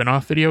soccer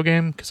spin-off video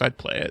game, because I'd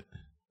play it.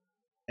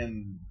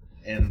 In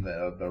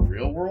the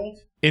real world?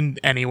 In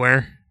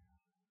anywhere.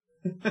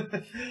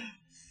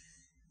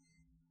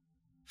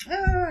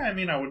 I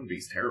mean, I wouldn't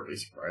be terribly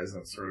surprised.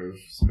 That sort of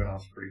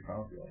spin-off's pretty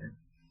popular.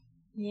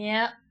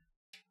 Yeah.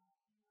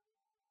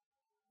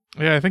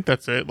 Yeah, I think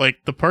that's it.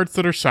 Like, the parts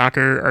that are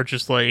soccer are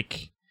just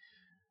like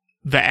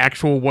the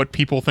actual what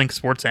people think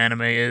sports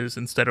anime is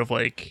instead of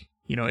like,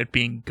 you know, it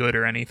being good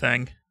or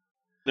anything.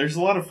 There's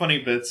a lot of funny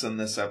bits in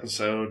this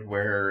episode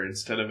where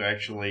instead of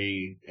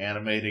actually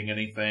animating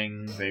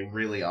anything, they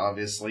really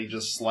obviously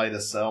just slide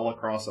a cell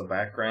across a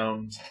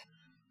background.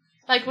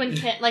 Like when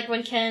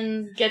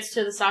Ken gets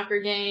to the soccer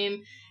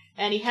game,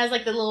 and he has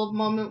like the little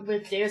moment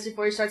with Davis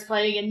before he starts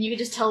playing, and you can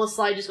just tell the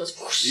slide just goes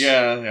whoosh.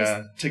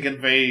 Yeah. To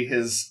convey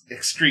his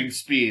extreme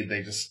speed,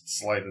 they just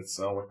slide a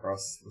cell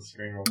across the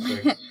screen real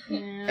quick. Yeah.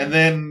 And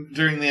then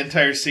during the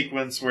entire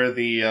sequence where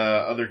the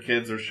other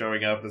kids are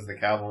showing up as the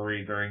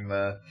cavalry during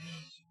the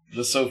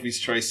Sophie's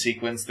Choice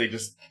sequence, they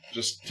just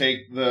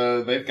take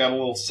they've got a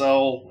little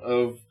cell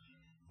of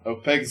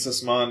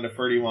Pegasusmon,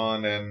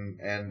 Nefertimon,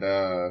 and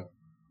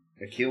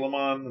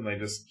Aquilamon, and they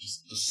just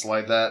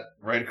slide that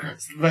right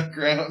across the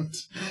background.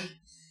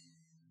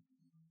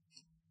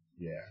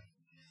 Yeah.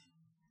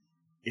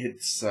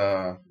 It's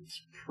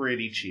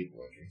pretty cheap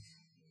looking.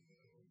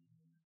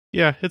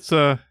 Yeah, it's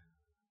an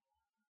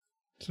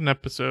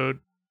episode.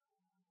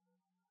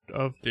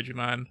 of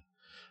Digimon.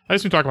 I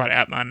just want to talk about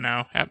Atmon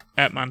now.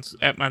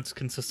 Atmon's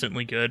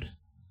consistently good.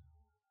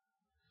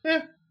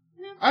 Yeah.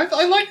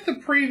 I like the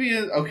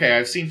previous... Okay,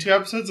 I've seen 2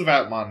 episodes of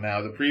Atmon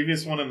now. The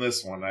previous one and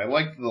this one. I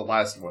liked the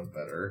last one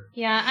better.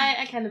 Yeah,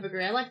 I kind of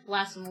agree. I like the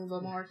last one a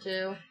little more,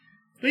 too.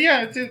 But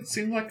yeah, it did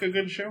seem like a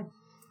good show.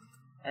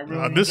 I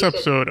really This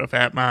episode of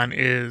Atmon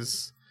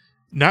is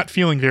Not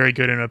Feeling Very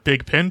Good in a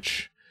Big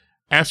Pinch,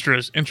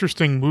 Astra's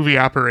Interesting Movie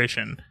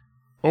Operation,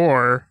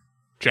 or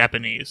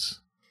Japanese.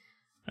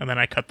 And then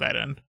I cut that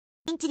in.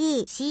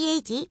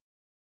 3CH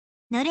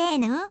の例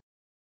の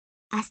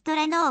アスト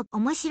ラの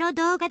面白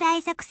動画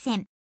大作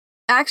戦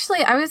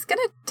Actually, I was going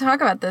to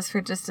talk about this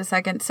for just a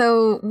second.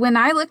 So when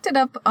I looked it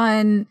up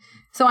on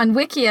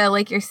Wikia,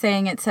 like you're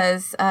saying, it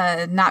says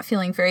not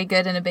feeling very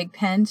good in a big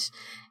pinch.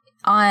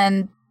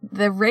 On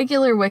the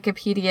regular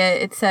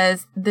Wikipedia, it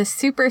says the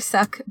super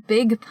suck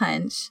big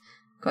punch, ?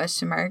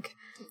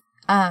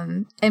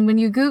 And when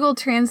you Google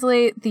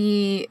translate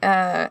the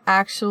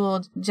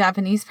actual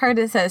Japanese part,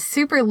 it says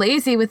super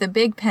lazy with a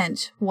big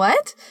pinch.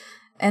 What?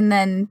 And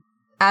then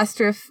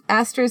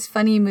Astra's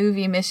funny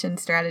movie mission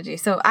strategy.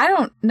 So I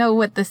don't know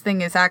what this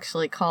thing is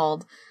actually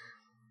called.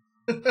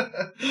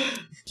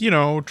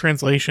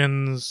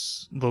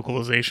 Translations,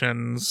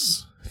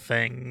 localizations,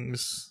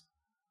 things.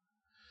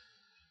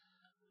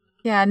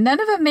 Yeah, none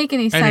of them make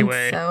any sense,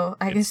 Anyway, so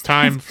I guess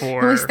time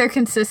for... at least they're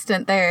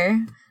consistent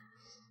there.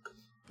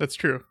 That's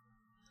true.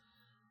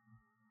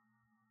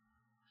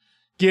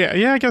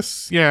 Yeah, I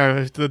guess,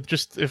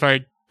 just if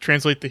I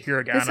translate the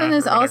hiragana... This one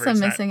is or whatever, also it's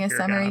not missing a hiragana,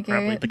 summary,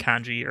 probably Garrett. the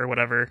kanji or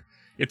whatever.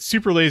 It's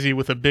super lazy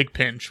with a big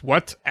pinch.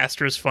 What?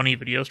 Astra's funny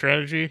video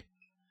strategy?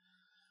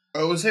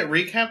 Oh, is it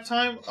recap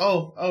time?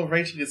 Oh,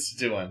 Rachel gets to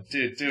do one.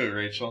 Do it,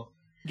 Rachel.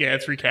 Yeah,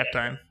 it's recap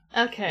time.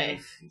 Okay.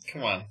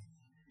 Come on.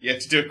 You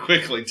have to do it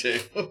quickly, too.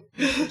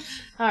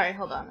 Alright,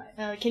 hold on.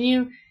 Can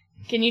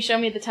you show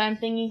me the time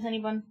thingy,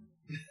 anyone?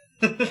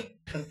 Okay.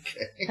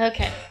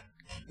 Okay.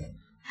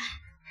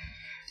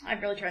 I'm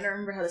really trying to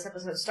remember how this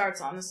episode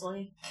starts,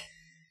 honestly.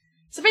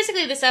 So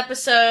basically this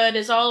episode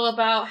is all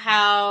about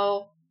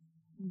how...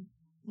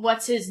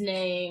 What's his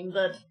name?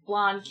 The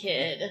blonde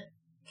kid.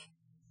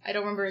 I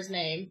don't remember his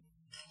name.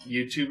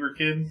 YouTuber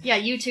kid? Yeah,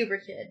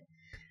 YouTuber kid.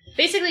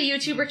 Basically,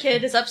 YouTuber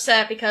kid is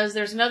upset because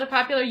there's another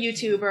popular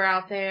YouTuber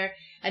out there,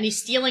 and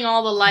he's stealing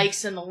all the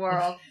likes in the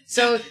world.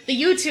 So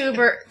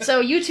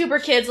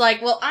YouTuber kid's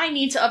like, well, I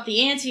need to up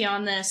the ante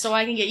on this so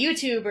I can get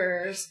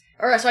YouTubers,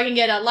 or so I can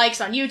get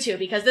likes on YouTube,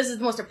 because this is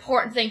the most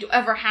important thing to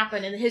ever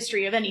happen in the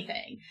history of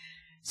anything.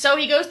 So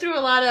he goes through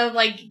a lot of,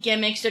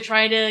 gimmicks to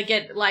try to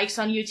get likes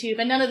on YouTube,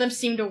 and none of them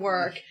seem to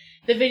work.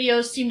 The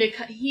videos seem to...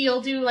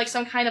 He'll do,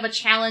 some kind of a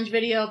challenge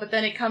video, but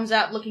then it comes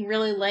out looking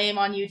really lame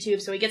on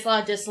YouTube, so he gets a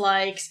lot of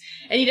dislikes.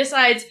 And he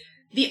decides,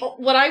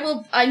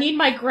 I need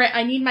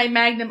my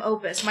magnum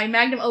opus. My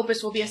magnum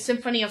opus will be a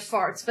symphony of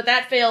farts, but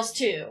that fails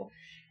too.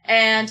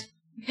 And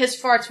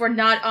his farts were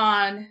not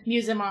on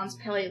Musemon's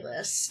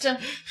playlist.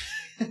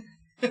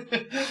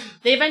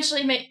 He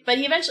eventually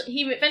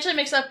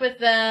makes up with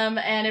them,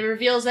 and it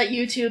reveals that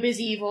YouTube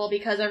is evil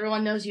because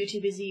everyone knows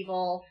YouTube is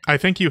evil. I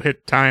think you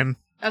hit time.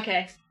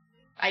 Okay,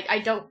 I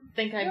don't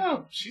think I.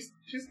 No, she's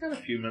got a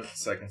few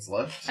seconds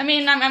left. I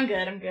mean, I'm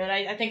good.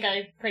 I think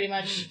I pretty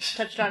much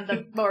touched on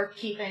the more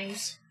key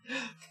things.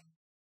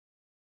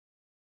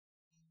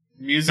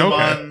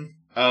 Musemon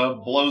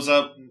blows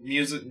up.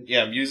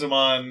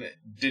 Musemon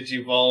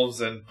digivolves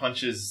and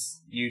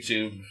punches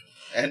YouTube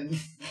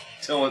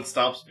until it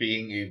stops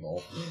being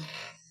evil.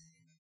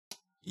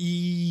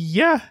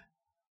 Yeah.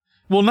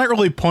 Well, not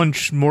really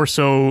punch, more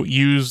so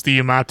use the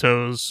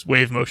Yamato's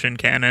wave motion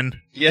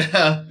cannon.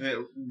 Yeah,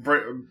 it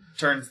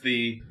turns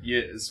the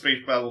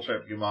space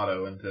battleship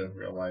Yamato into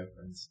real life.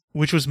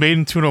 Which was made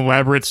into an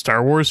elaborate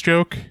Star Wars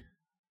joke.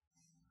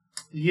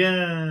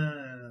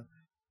 Yeah.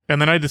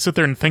 And then I had to sit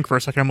there and think for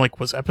a second. I'm like,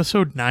 was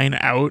episode 9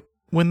 out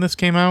when this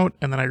came out?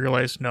 And then I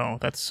realized, no,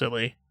 that's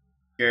silly.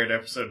 Garrett,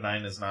 episode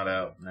 9 is not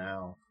out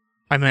now.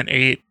 I meant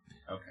 8.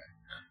 Okay.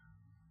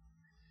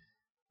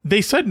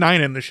 They said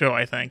 9 in the show,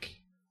 I think.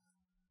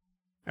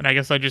 And I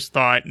guess I just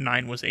thought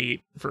 9 was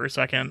 8 for a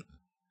second.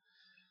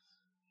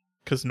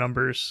 'Cause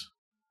numbers.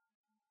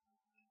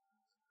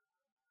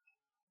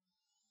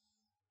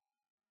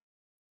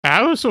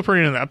 I was still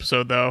pretty into the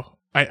episode, though.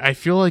 I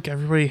feel like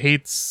everybody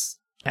hates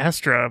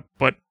Astra,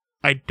 but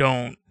I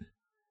don't.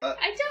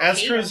 I don't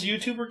Astra's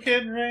hate him. YouTuber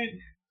kid, right?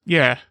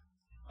 Yeah.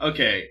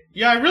 Okay.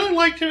 Yeah, I really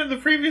liked him in the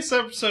previous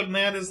episode, and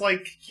they had his,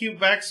 cute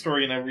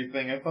backstory and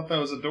everything. I thought that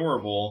was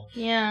adorable.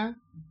 Yeah.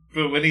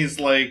 But when he's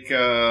like,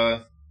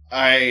 I've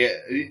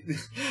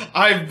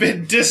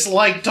been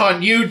disliked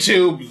on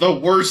YouTube, the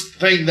worst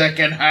thing that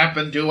can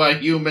happen to a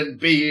human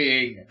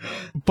being.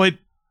 But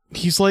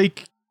he's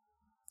like,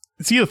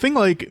 see, the thing,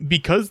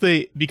 because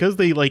they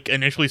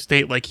initially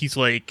state, he's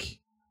a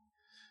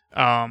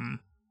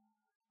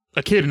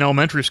kid in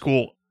elementary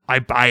school, I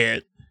buy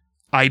it.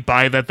 I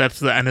buy that that's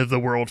the end of the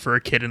world for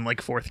a kid in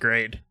 4th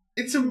grade.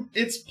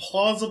 It's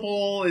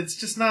plausible. It's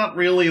just not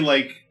really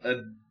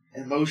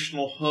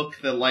emotional hook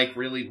that like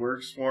really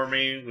works for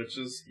me, which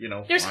is,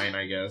 fine,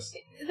 I guess.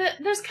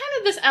 There's kind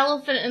of this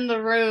elephant in the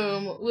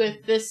room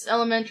with this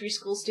elementary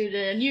school student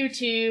and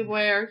YouTube,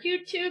 where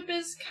YouTube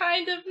is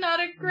kind of not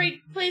a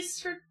great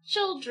place for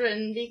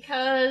children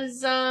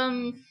because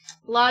a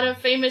lot of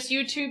famous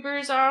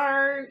YouTubers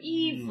are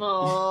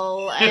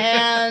evil,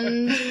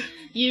 and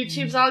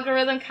YouTube's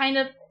algorithm kind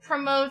of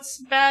promotes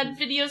bad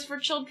videos for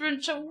children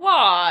to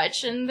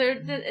watch, and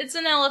it's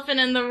an elephant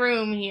in the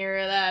room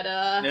here that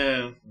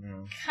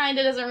kind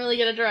of doesn't really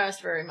get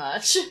addressed very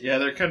much. Yeah,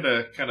 they're kind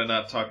of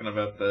not talking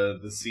about the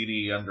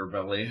seedy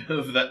underbelly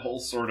of that whole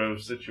sort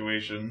of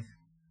situation.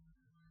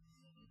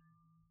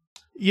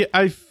 Yeah,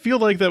 I feel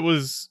like that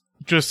was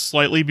just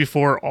slightly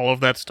before all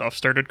of that stuff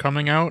started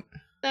coming out.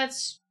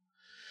 That's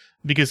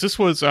because this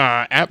was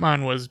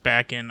Atmon was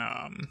back in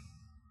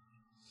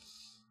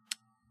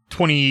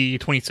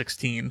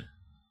 2016.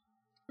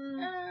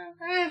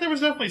 There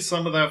was definitely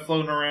some of that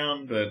floating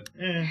around, but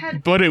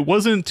But it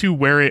wasn't to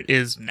where it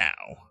is now.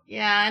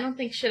 Yeah, I don't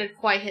think shit had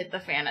quite hit the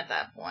fan at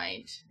that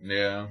point.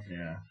 Yeah.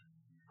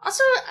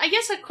 Also, I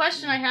guess a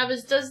question I have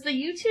is, does the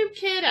YouTube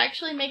kid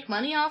actually make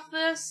money off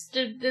this?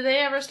 Did they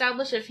ever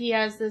establish if he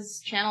has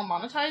this channel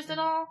monetized at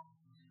all?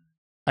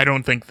 I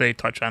don't think they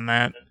touch on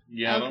that.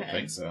 Yeah, Okay. I don't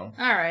think so.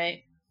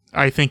 Alright.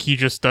 I think he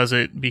just does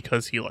it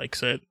because he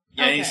likes it.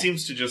 Yeah, Okay. he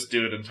seems to just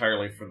do it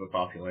entirely for the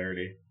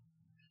popularity.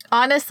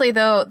 Honestly,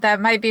 though, that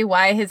might be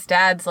why his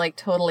dad's like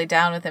totally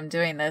down with him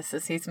doing this,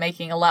 is he's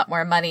making a lot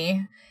more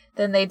money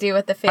than they do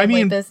with the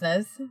family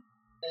business.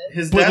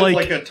 His But, dad's like-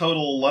 like a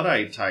total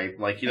Luddite type.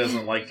 Like, he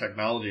doesn't like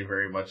technology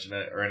very much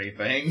or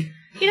anything.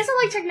 He doesn't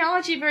like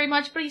technology very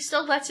much, but he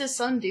still lets his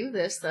son do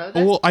this, though.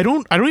 Well, I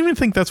don't even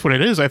think that's what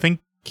it is. I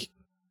think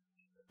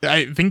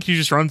he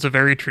just runs a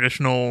very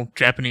traditional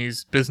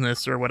Japanese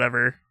business or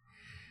whatever.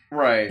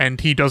 Right. And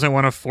he doesn't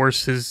want to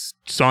force his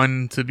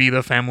son to be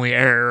the family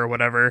heir or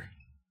whatever.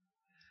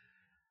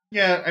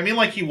 Yeah, I mean,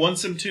 like, he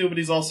wants him to, but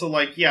he's also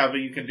like, yeah, but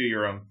you can do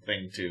your own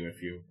thing, too,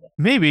 if you...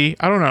 Maybe.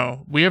 I don't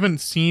know. We haven't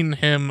seen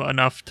him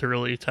enough to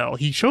really tell.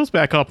 He shows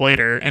back up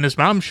later, and his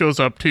mom shows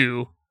up,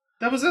 too.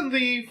 That was in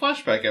the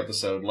flashback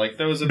episode. Like,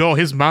 there was a... No,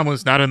 his mom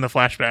was not in the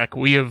flashback.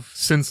 We have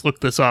since looked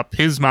this up.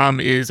 His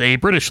mom is a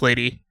British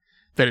lady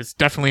that is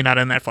definitely not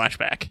in that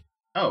flashback.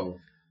 Oh.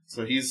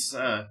 So he's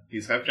half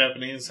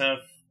Japanese, half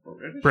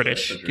British?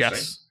 British, That's interesting.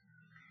 yes.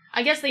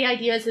 I guess the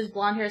idea is his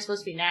blonde hair is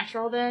supposed to be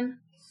natural, then?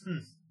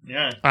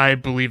 Yeah. I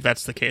believe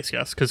that's the case,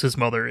 yes, because his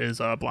mother is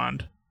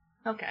blonde.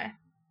 Okay.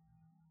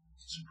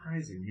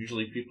 Surprising.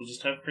 Usually people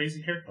just have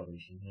crazy hair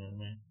colors. You know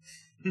what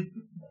I mean?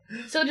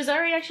 So does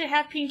Ari actually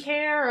have pink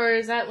hair, or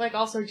is that, like,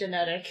 also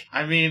genetic?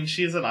 I mean,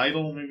 she's an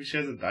idol. Maybe she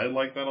hasn't dyed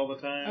like that all the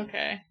time.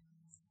 Okay.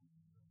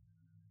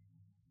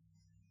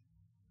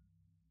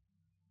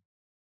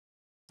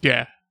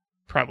 Yeah,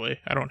 probably.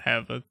 I don't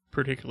have a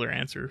particular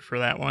answer for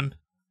that one.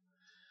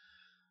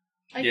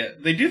 Yeah,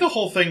 they do the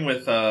whole thing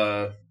with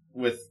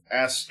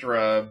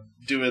Astra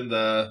doing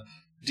the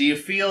 "Do you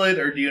feel it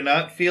or do you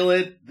not feel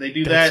it?" They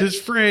do That's that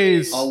his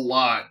phrase. a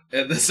lot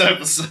in this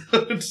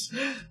episode,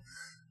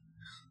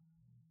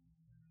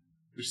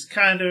 which is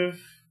kind of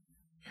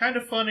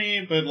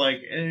funny, but like,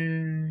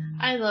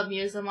 I love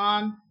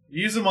Muzamon.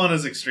 Yuzumon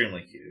is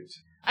extremely cute.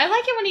 I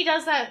like it when he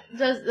does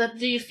the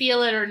do you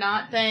feel it or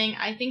not thing.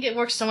 I think it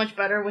works so much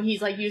better when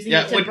he's, like, using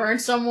it to burn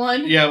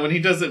someone. Yeah, when he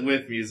does it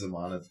with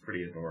Muzumon, it's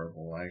pretty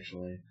adorable,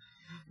 actually.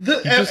 He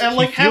Like, feels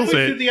halfway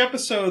it. through the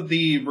episode,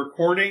 the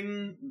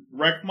recording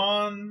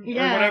Rekmon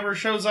Yeah. or whatever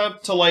shows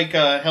up to, like,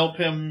 help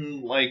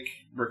him, like,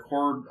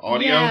 record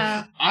audio.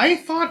 Yeah. I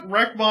thought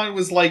Rekmon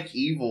was, like,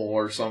 evil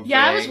or something.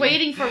 Yeah, I was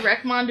waiting for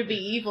Rekmon to be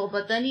evil,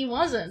 but then he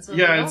wasn't. So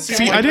Yeah, okay. it's-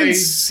 See, like I didn't they-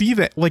 see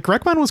that. Like,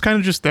 Rekmon was kind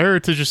of just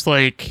there to just,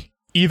 like,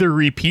 either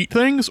repeat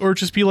things or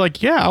just be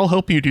like, yeah, I'll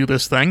help you do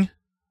this thing.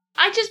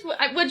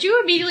 Would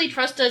you immediately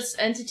trust this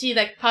entity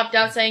that popped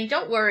out saying,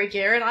 "Don't worry,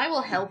 Garrett, I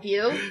will help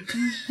you"?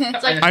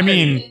 It's like, I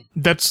mean,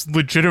 that's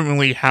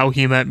legitimately how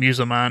he met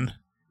Muzamon.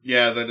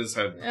 Yeah, that is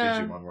how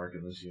Digimon work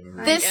in this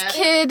universe. This get it.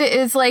 kid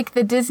is like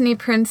the Disney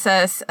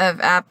princess of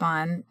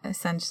Appon,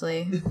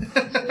 essentially.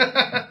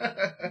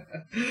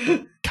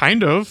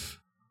 Kind of.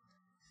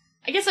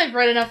 I guess I've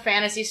read enough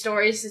fantasy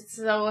stories,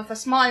 so if a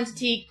small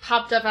entity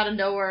popped up out of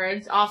nowhere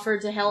and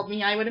offered to help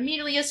me, I would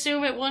immediately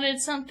assume it wanted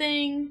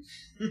something.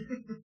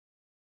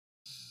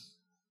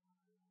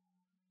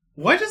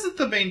 Why doesn't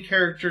the main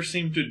character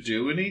seem to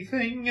do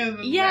anything in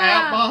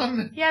Yeah.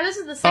 Appon? Yeah, this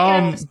is the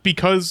second episode.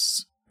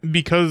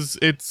 Because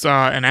it's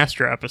an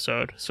Astra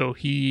episode, so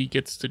he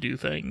gets to do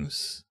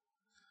things.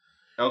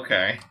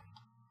 Okay.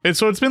 And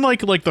so it's been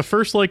like the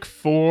first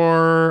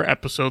 4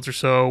 episodes or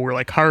so were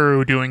like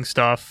Haru doing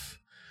stuff,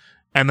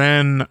 and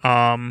then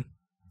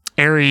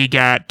Eri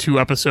got 2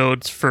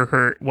 episodes for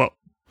her. Well,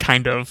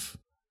 kind of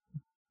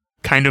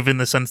in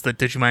the sense that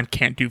Digimon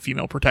can't do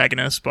female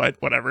protagonists, but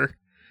whatever.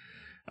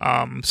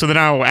 So then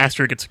now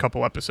Astra gets a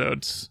couple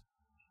episodes.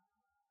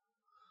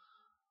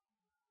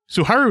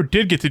 So Haru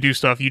did get to do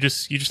stuff. You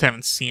just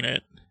haven't seen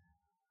it.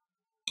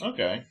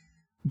 Okay.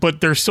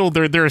 but they're still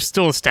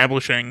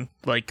establishing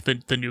like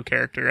the new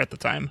character at the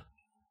time.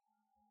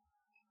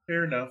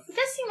 Fair enough. It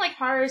does seem like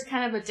Haru is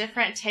kind of a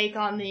different take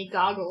on the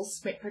Goggles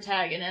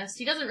protagonist.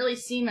 He doesn't really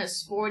seem as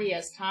sporty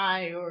as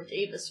Tai or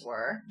Davis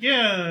were.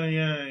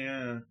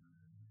 Yeah.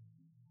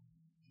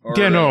 Or,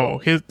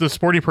 No, the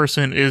sporty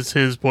person is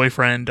his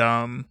boyfriend.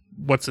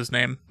 What's his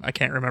name? I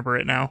can't remember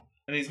it now.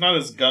 And he's not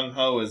as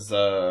gung-ho as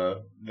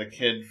the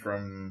kid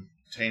from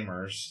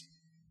Tamers.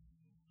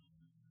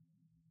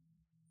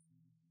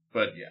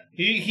 But yeah,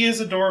 he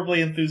is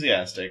adorably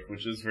enthusiastic,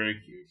 which is very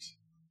cute.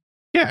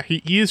 Yeah,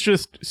 he is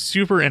just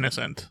super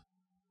innocent.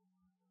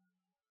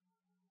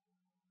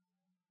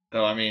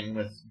 Though, I mean,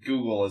 with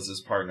Google as his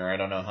partner, I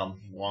don't know how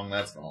long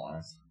that's gonna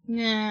last.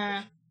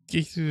 Nah.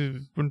 We're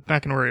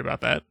not going to worry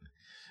about that.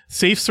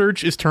 Safe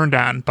search is turned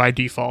on by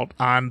default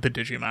on the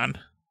Digimon.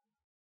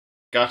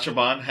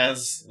 Gachabon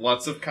has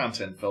lots of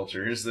content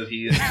filters that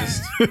he is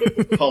just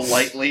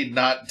politely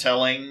not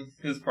telling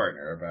his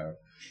partner about.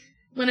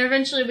 When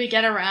eventually we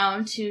get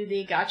around to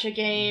the gacha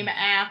game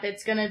app,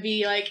 it's gonna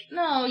be like,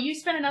 no, you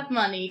spent enough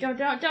money. Don't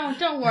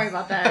worry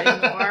about that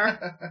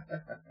anymore.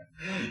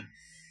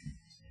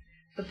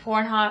 The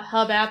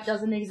Pornhub app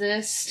doesn't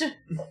exist.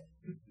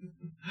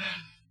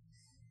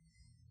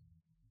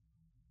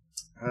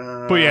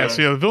 But yeah,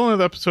 so the villain of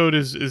the episode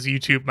is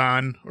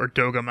YouTubemon or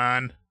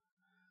Dogamon.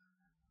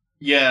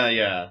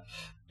 Yeah.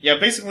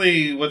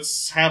 Basically,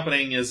 what's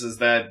happening is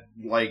that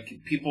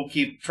like people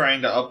keep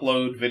trying to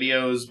upload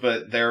videos,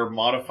 but they're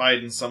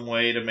modified in some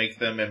way to make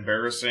them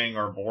embarrassing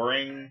or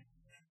boring.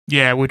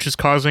 Yeah, which is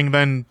causing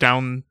then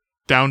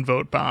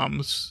downvote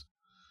bombs.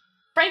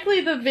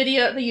 Frankly, the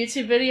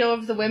YouTube video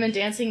of the women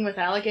dancing with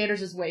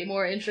alligators is way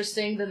more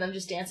interesting than them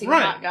just dancing with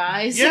hot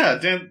guys. Yeah,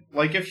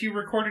 like if you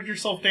recorded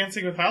yourself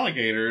dancing with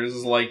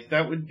alligators, like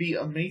that would be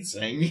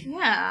amazing.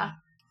 Yeah.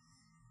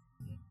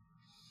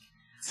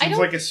 Seems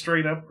like a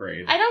straight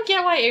upgrade. I don't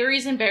get why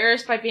Aries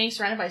embarrassed by being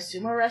surrounded by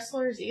sumo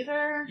wrestlers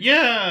either.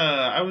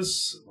 Yeah, I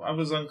was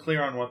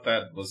unclear on what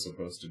that was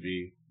supposed to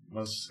be.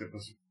 Let's skip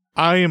this.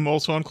 I am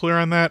also unclear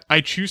on that.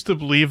 I choose to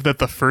believe that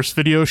the first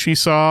video she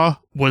saw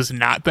was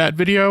not that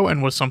video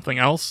and was something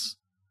else.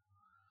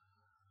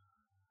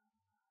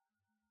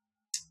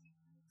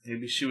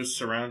 Maybe she was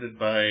surrounded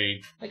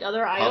by like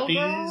other idol puppies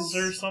girls?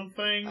 Or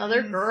something.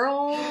 Other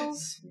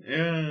girls.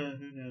 Yeah,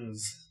 who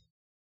knows?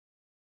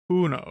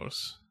 Who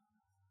knows?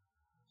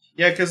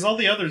 Yeah, because all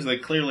the others they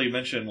clearly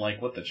mentioned like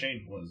what the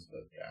change was,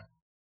 but yeah.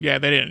 Yeah,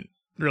 they didn't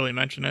really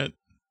mention it.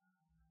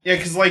 Yeah,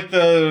 because like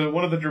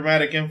one of the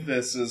dramatic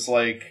impetus is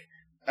like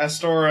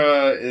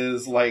Astora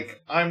is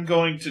like, I'm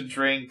going to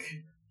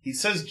drink. He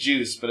says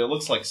juice, but it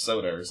looks like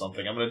soda or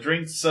something. I'm going to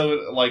drink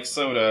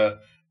soda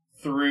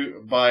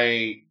through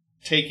by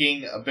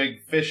taking a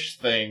big fish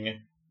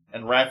thing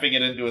and wrapping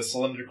it into a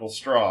cylindrical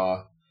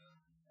straw,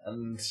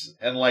 and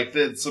like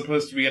it's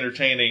supposed to be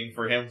entertaining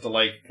for him to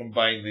like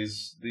combine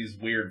these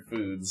weird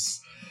foods.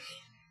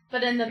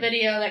 But in the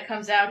video that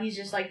comes out, he's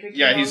just like drinking.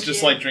 Yeah, he's just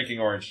juice like drinking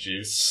orange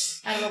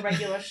juice out of a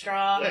regular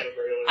straw.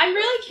 I'm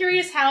really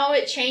curious how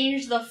it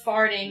changed the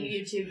farting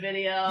YouTube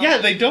video. Yeah,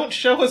 they don't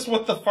show us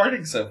what the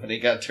farting symphony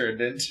got turned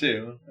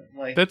into.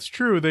 Like, that's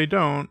true, they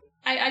don't.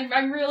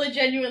 I'm really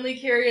genuinely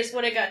curious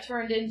what it got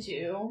turned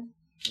into.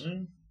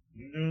 Who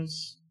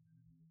knows?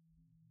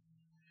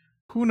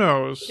 Who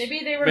knows?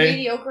 Maybe they were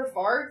mediocre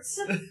farts.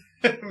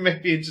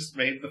 Maybe it just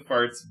made the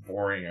farts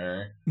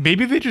boringer.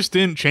 Maybe they just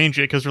didn't change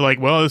it because they're like,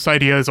 well, this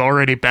idea is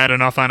already bad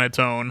enough on its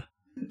own.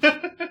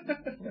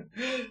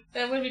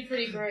 That would be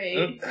pretty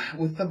great.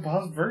 With the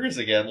Bob's Burgers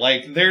again.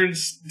 Like,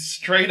 there's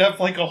straight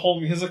up like a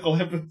whole musical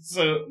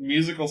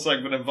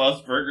segment of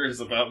Bob's Burgers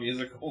about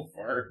musical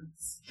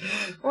farts.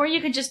 Or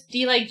you could just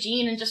be like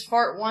Gene and just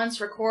fart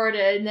once, record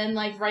it, and then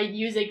like write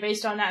music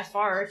based on that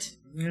fart.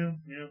 Yeah.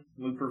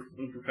 Looper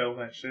pedal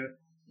that shit.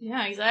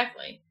 Yeah,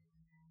 exactly.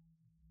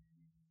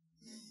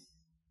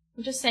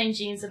 I'm just saying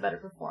Gene's a better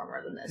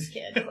performer than this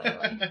kid,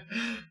 clearly.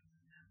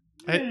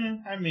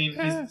 I mean,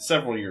 he's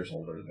several years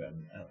older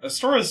than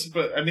Astora's,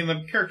 but I mean,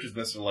 the characters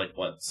this are like,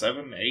 what,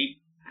 7,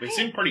 8? They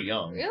seem pretty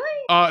young.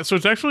 Really? So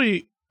it's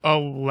actually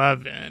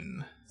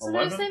 11. So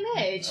they're the same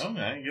age.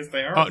 Okay, I guess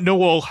they are. No,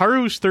 well,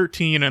 Haru's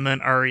 13 and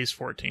then Ari's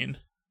 14.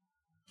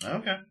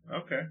 Okay.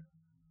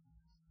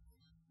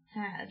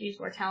 These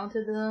were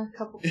talented a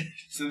couple.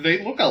 So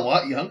they look a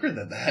lot younger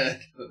than that,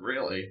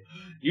 really.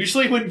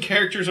 Usually when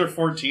characters are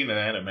 14 in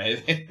anime,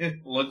 they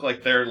look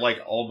like they're like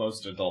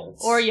almost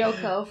adults. Or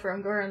Yoko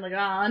from Gurren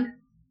Lagann.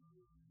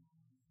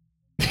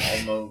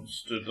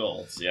 Almost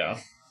adults, yeah.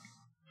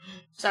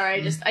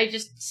 Sorry, I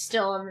just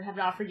still have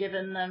not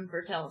forgiven them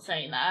for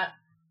saying that.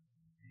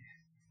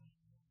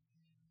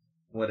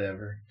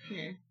 Whatever.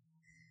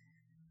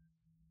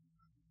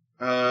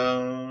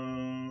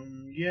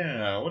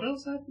 Yeah, what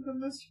else happened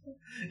in this one?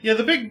 Yeah,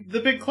 the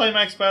big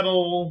climax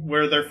battle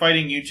where they're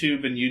fighting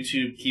YouTube and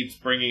YouTube keeps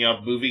bringing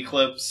up movie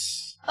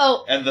clips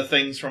Oh, And the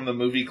things from the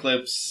movie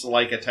clips,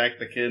 like Attack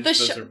the Kids,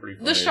 those are pretty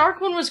funny. the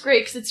shark one was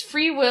great because it's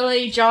Free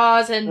Willy,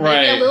 Jaws, and maybe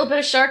Right. a little bit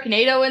of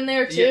Sharknado in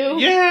there too.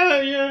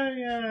 Yeah.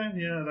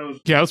 That was.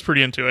 Yeah, I was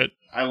pretty into it.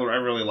 I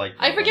really liked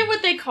that I forget one.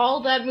 what they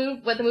called that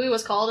movie. What the movie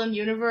was called in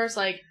universe?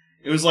 Like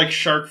It was like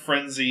Shark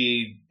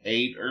Frenzy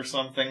 8 or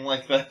something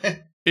like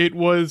that. It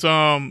was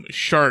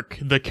Shark,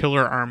 the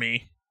Killer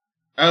Army.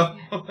 Oh.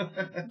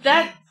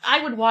 that.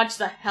 I would watch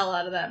the hell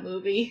out of that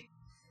movie.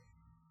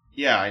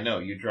 Yeah, I know.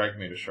 You dragged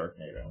me to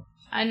Sharknado.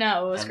 I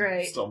know, it was I'm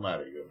great. Still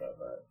mad at you about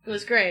that. It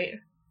was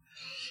great.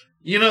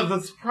 You know,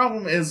 the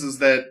problem is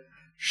that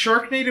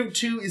Sharknado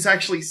 2 is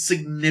actually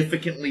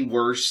significantly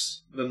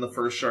worse than the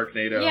first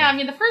Sharknado. Yeah, I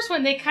mean, the first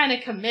one, they kind of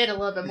commit a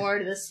little bit more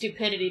to the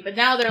stupidity, but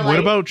now they're like... What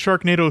about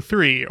Sharknado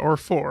 3 or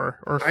 4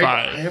 or 5?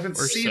 I haven't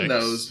or seen 6?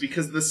 those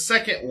because the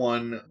second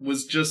one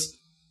was just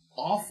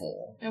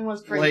awful. It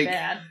was pretty like,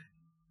 bad.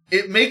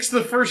 It makes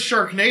the first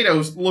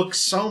Sharknado look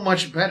so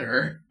much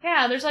better.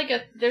 Yeah, there's like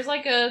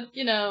a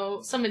you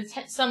know, some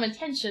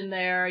intention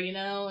there, you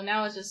know, and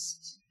now it's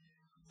just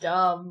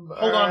dumb.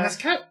 Hold on, has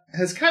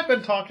Kat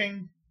been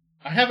talking?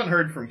 I haven't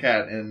heard from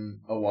Kat in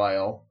a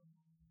while.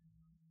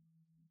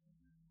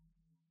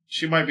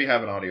 She might be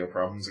having audio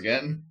problems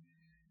again.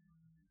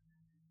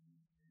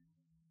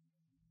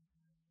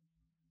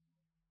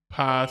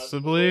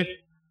 Possibly.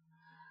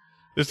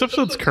 This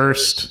episode's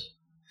cursed.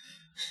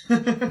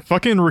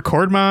 Fucking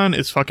Recordmon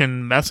is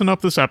fucking messing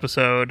up this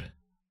episode.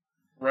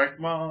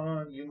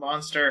 Rekmon, you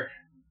monster.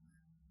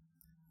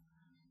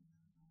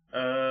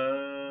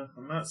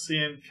 I'm not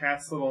seeing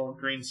Kat's little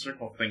green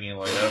circle thingy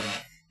light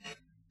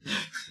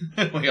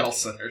up. We all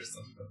sent her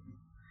something.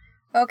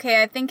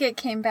 Okay, I think it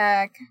came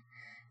back.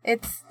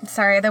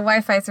 Sorry, the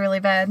Wi-Fi's really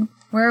bad.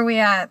 Where are we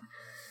at?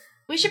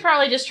 We should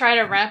probably just try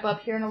to wrap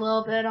up here in a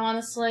little bit,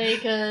 honestly,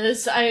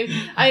 because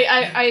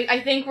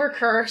I think we're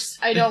cursed.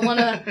 I don't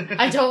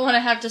wanna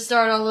have to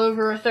start all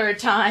over a third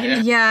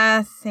time.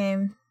 Yeah,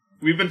 same.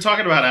 We've been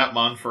talking about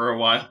Atmon for a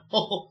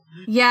while.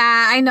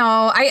 Yeah, I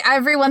know. I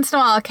every once in a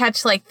while I'll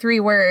catch like 3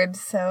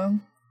 words, so.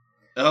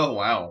 Oh,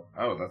 wow.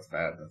 Oh, that's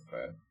bad.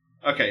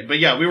 Okay, but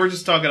yeah, we were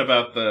just talking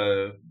about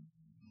the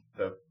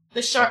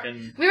shark.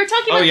 fucking... We were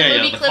talking about the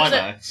movie the clips.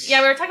 climax. We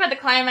were talking about the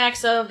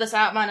climax of this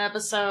Outman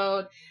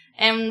episode,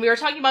 and we were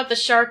talking about the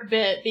shark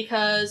bit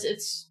because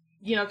it's,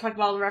 you know, talking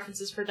about all the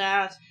references for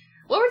that.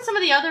 What were some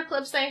of the other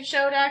clips they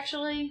showed,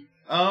 actually?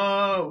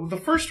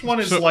 The first one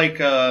is So- like,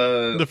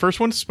 The first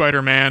one's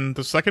Spider-Man,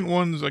 the second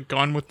one's a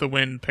Gone with the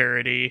Wind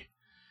parody,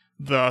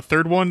 the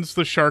third one's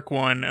the Shark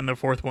one, and the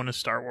fourth one is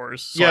Star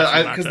Wars.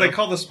 yeah, because they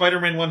call the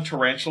Spider-Man one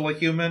Tarantula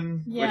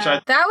Human, which Yeah.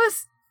 I... That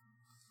was,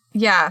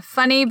 yeah,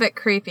 funny but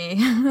creepy.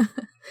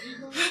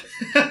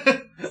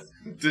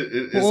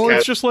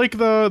 It's just like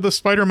the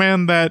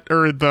Spider-Man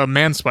or the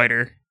Man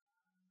Spider.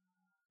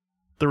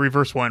 The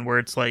reverse one, where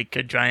it's like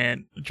a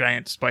giant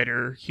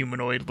spider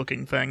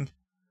humanoid-looking thing.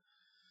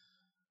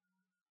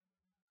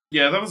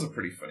 Yeah, that was a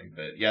pretty funny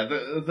bit. Yeah,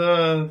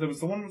 there was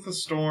the one with the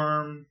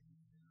storm.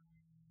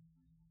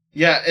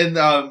 Yeah,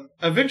 and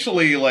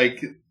eventually,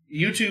 like,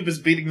 YouTube is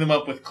beating them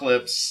up with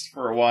clips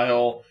for a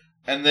while,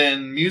 and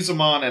then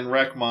Musamon and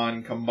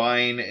Rekmon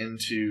combine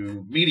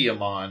into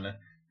Mediamon,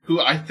 who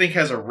I think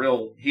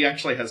he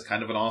actually has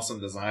kind of an awesome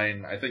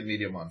design. I think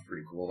Mediamon's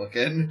pretty cool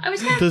looking. I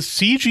was kind The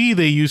CG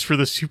they use for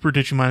the Super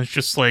Digimon is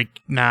just, like,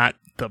 not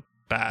the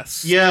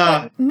best.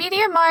 Yeah,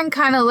 Mediamon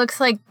kind of looks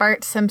like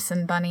Bart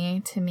Simpson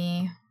Bunny to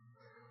me.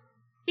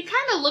 He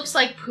kind of looks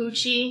like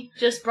Poochie,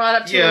 just brought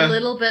up to Yeah. a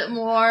little bit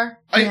more.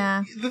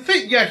 Yeah.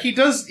 He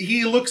does.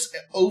 He looks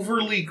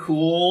overly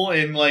cool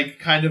in like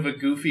kind of a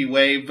goofy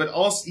way, but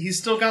also he's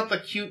still got the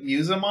cute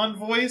Musamon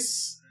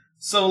voice.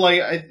 So like,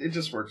 it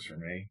just works for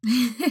me.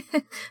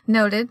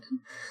 Noted.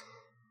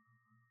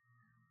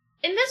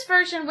 In this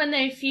version, when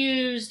they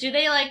fuse, do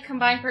they, like,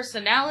 combine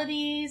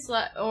personalities,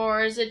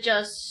 or is it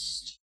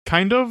just...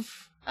 Kind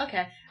of.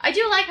 Okay. I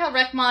do like how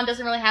Rekmon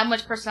doesn't really have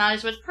much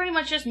personality, so it's pretty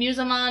much just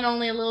Musamon,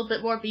 only a little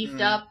bit more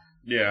beefed up.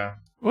 Yeah.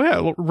 Well,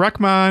 yeah,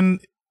 Rekmon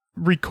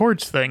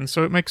records things,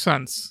 so it makes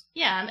sense.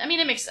 Yeah, I mean,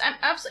 it makes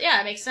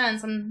it makes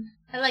sense, and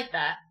I like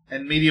that.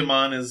 And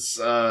Mediamon is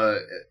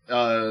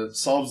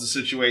solves the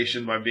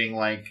situation by being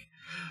like,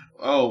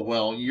 "Oh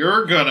well,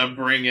 you're gonna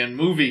bring in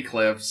movie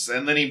clips,"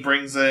 and then he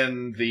brings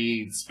in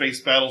the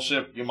space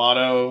battleship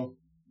Yamato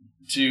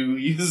to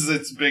use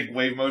its big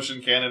wave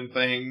motion cannon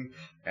thing,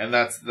 and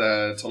that's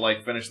to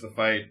like finish the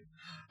fight.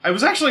 I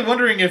was actually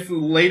wondering if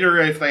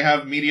they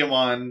have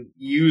Mediamon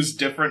use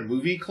different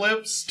movie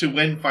clips to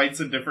win fights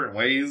in different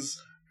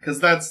ways, because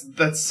that's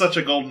such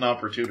a golden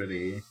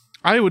opportunity.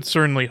 I would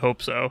certainly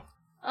hope so.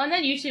 Oh, and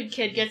then YouTube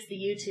Kid gets the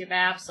YouTube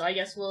app, so I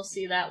guess we'll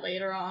see that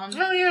later on.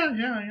 Oh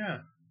yeah.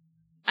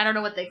 I don't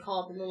know what they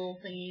call the little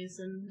thingies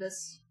in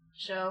this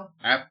show.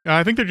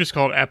 I think they're just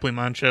called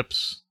Applemon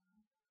chips.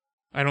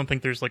 I don't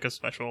think there's like a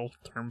special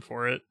term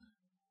for it.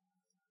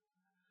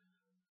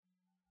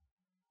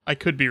 I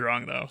could be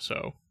wrong though,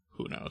 so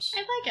who knows? I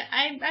like it.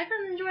 I've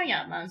been enjoying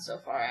Outman so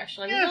far,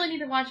 actually. Yeah. We really need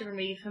to watch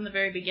it from the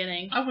very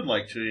beginning. I would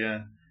like to,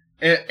 yeah.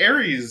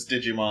 Aries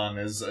Digimon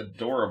is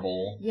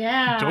adorable.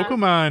 Yeah.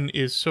 Dokuman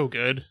is so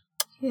good.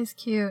 He's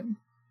cute.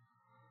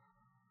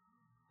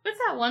 What's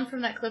that one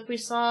from that clip we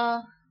saw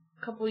a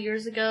couple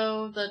years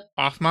ago?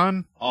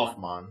 Offmon?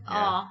 Offmon. Yeah.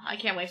 Aw, I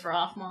can't wait for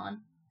Offmon.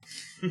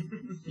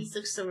 He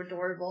looks so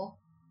adorable.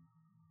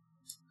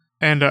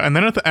 And then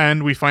at the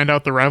end, we find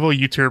out the rival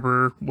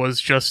YouTuber was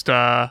just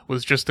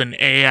an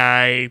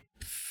AI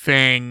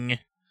thing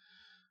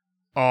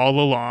all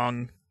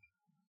along,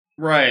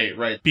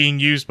 Right. being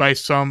used by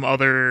some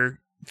other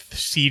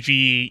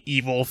CG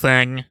evil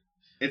thing.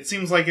 It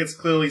seems like it's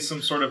clearly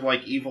some sort of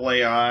like evil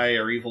AI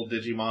or evil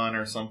Digimon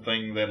or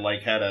something that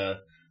like had a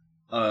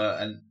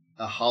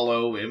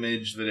hollow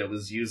image that it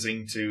was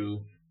using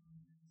to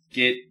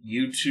get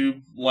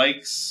YouTube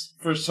likes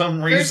for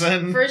some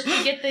reason. First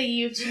you get the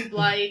YouTube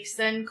likes,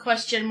 then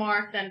question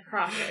mark, then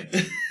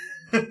profit.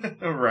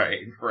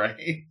 Right.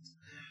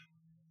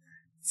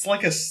 It's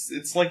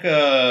like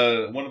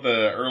a one of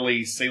the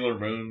early Sailor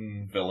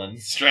Moon villain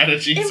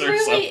strategies It or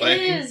really something.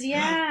 is,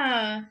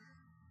 yeah.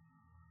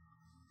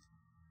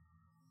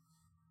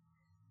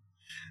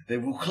 They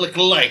will click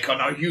like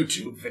on our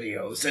YouTube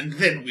videos, and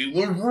then we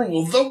will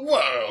rule the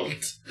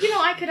world. You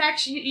know, I could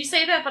actually... You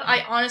say that, but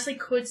I honestly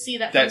could see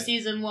that from That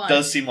Season 1.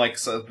 Does seem like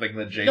something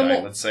that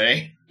Jedi would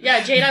say.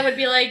 Yeah, Jedi would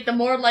be like, the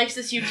more likes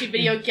this YouTube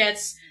video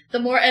gets, the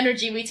more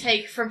energy we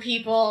take from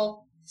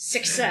people.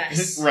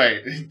 Success.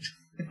 Right.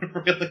 It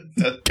really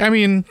does. I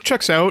mean,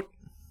 checks out.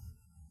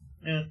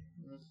 Yeah.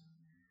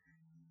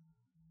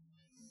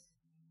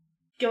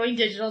 Going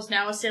Digital's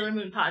now a Sailor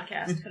Moon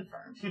podcast,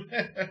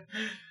 confirmed.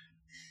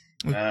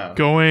 Wow.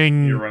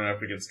 Going... You're running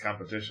up against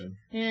competition.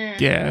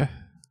 Yeah.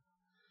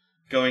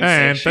 Going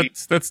And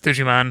sexy. that's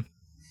Digimon.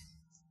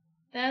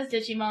 That's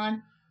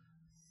Digimon.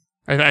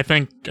 I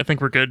think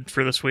we're good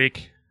for this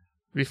week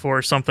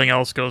before something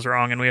else goes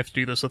wrong and we have to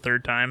do this a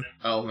third time.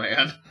 Oh,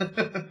 man.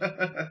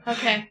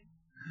 Okay.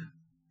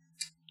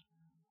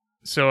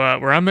 So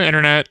we're on the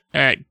internet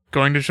at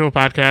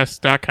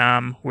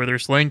goingdigitalpodcast.com where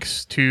there's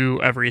links to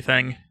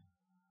everything.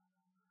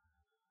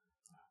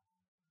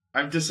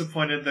 I'm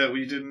disappointed that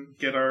we didn't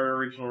get our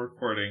original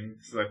recording,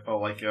 because I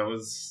felt like it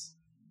was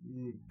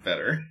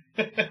better.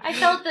 I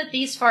felt that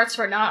these farts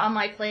were not on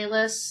my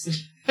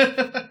playlist.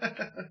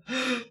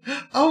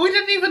 Oh, we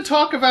didn't even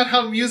talk about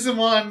how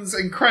Musamon's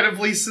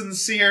incredibly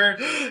sincere.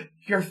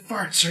 Your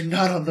farts are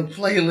not on the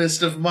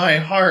playlist of my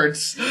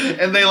hearts.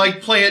 And they,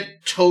 like, play it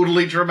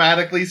totally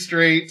dramatically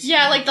straight.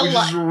 Yeah, like the which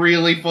is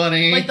really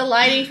funny. like the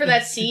lighting for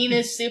that scene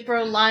is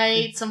super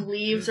light. Some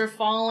leaves are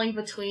falling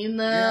between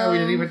them. Yeah, we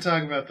didn't even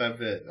talk about that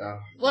bit. Oh.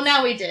 Well,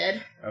 now we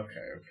did.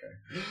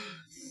 Okay.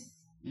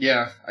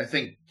 Yeah, I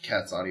think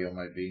Cat's audio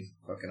might be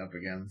fucking up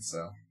again,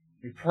 so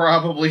we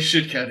probably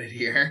should cut it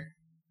here.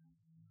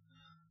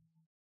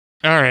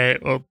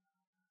 Alright, well,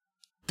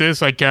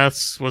 this, I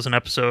guess, was an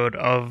episode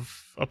of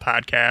a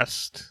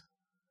podcast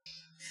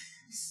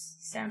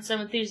Sounds so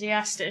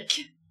enthusiastic.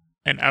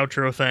 and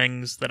outro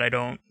things that I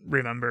don't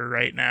remember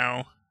right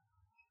now.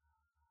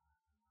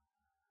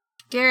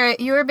 Garrett,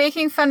 you were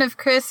making fun of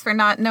Chris for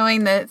not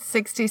knowing the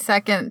 60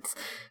 seconds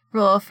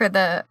rule for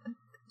the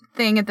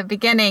thing at the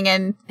beginning,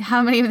 and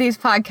how many of these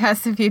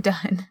podcasts have you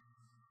done?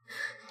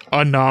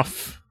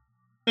 Enough.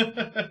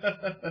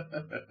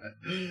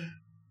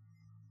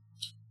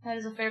 That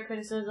is a fair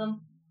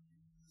criticism.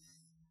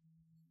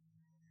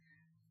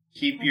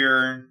 Keep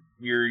your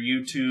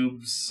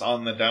YouTubes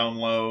on the down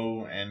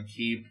low and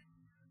keep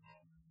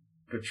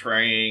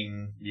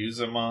betraying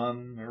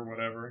Musamon or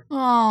whatever.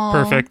 Oh,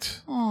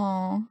 Perfect.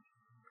 Oh,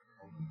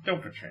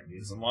 Don't betray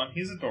Musamon.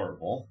 He's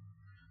adorable.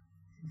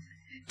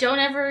 Don't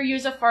ever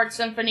use a fart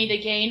symphony to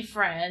gain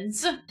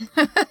friends.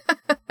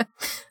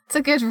 it's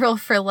a good rule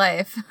for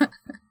life.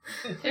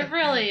 It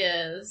really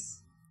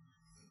is.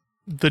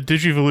 The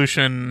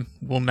Digivolution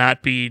will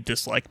not be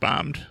dislike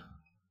bombed.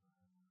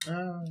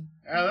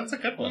 That's a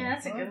good one. Yeah,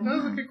 that's a good That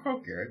was a one. good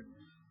quote, Garrett.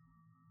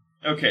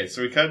 Okay,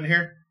 so we cut in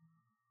here?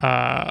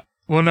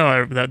 Well,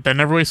 no, then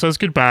everybody says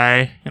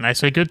goodbye, and I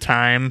say good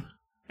time,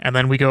 and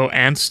then we go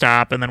and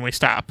stop, and then we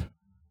stop.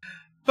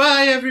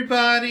 Bye,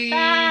 everybody!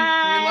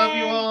 Bye. We love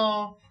you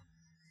all!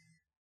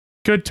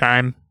 Good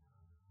time.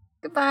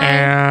 Goodbye.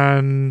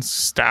 And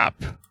stop.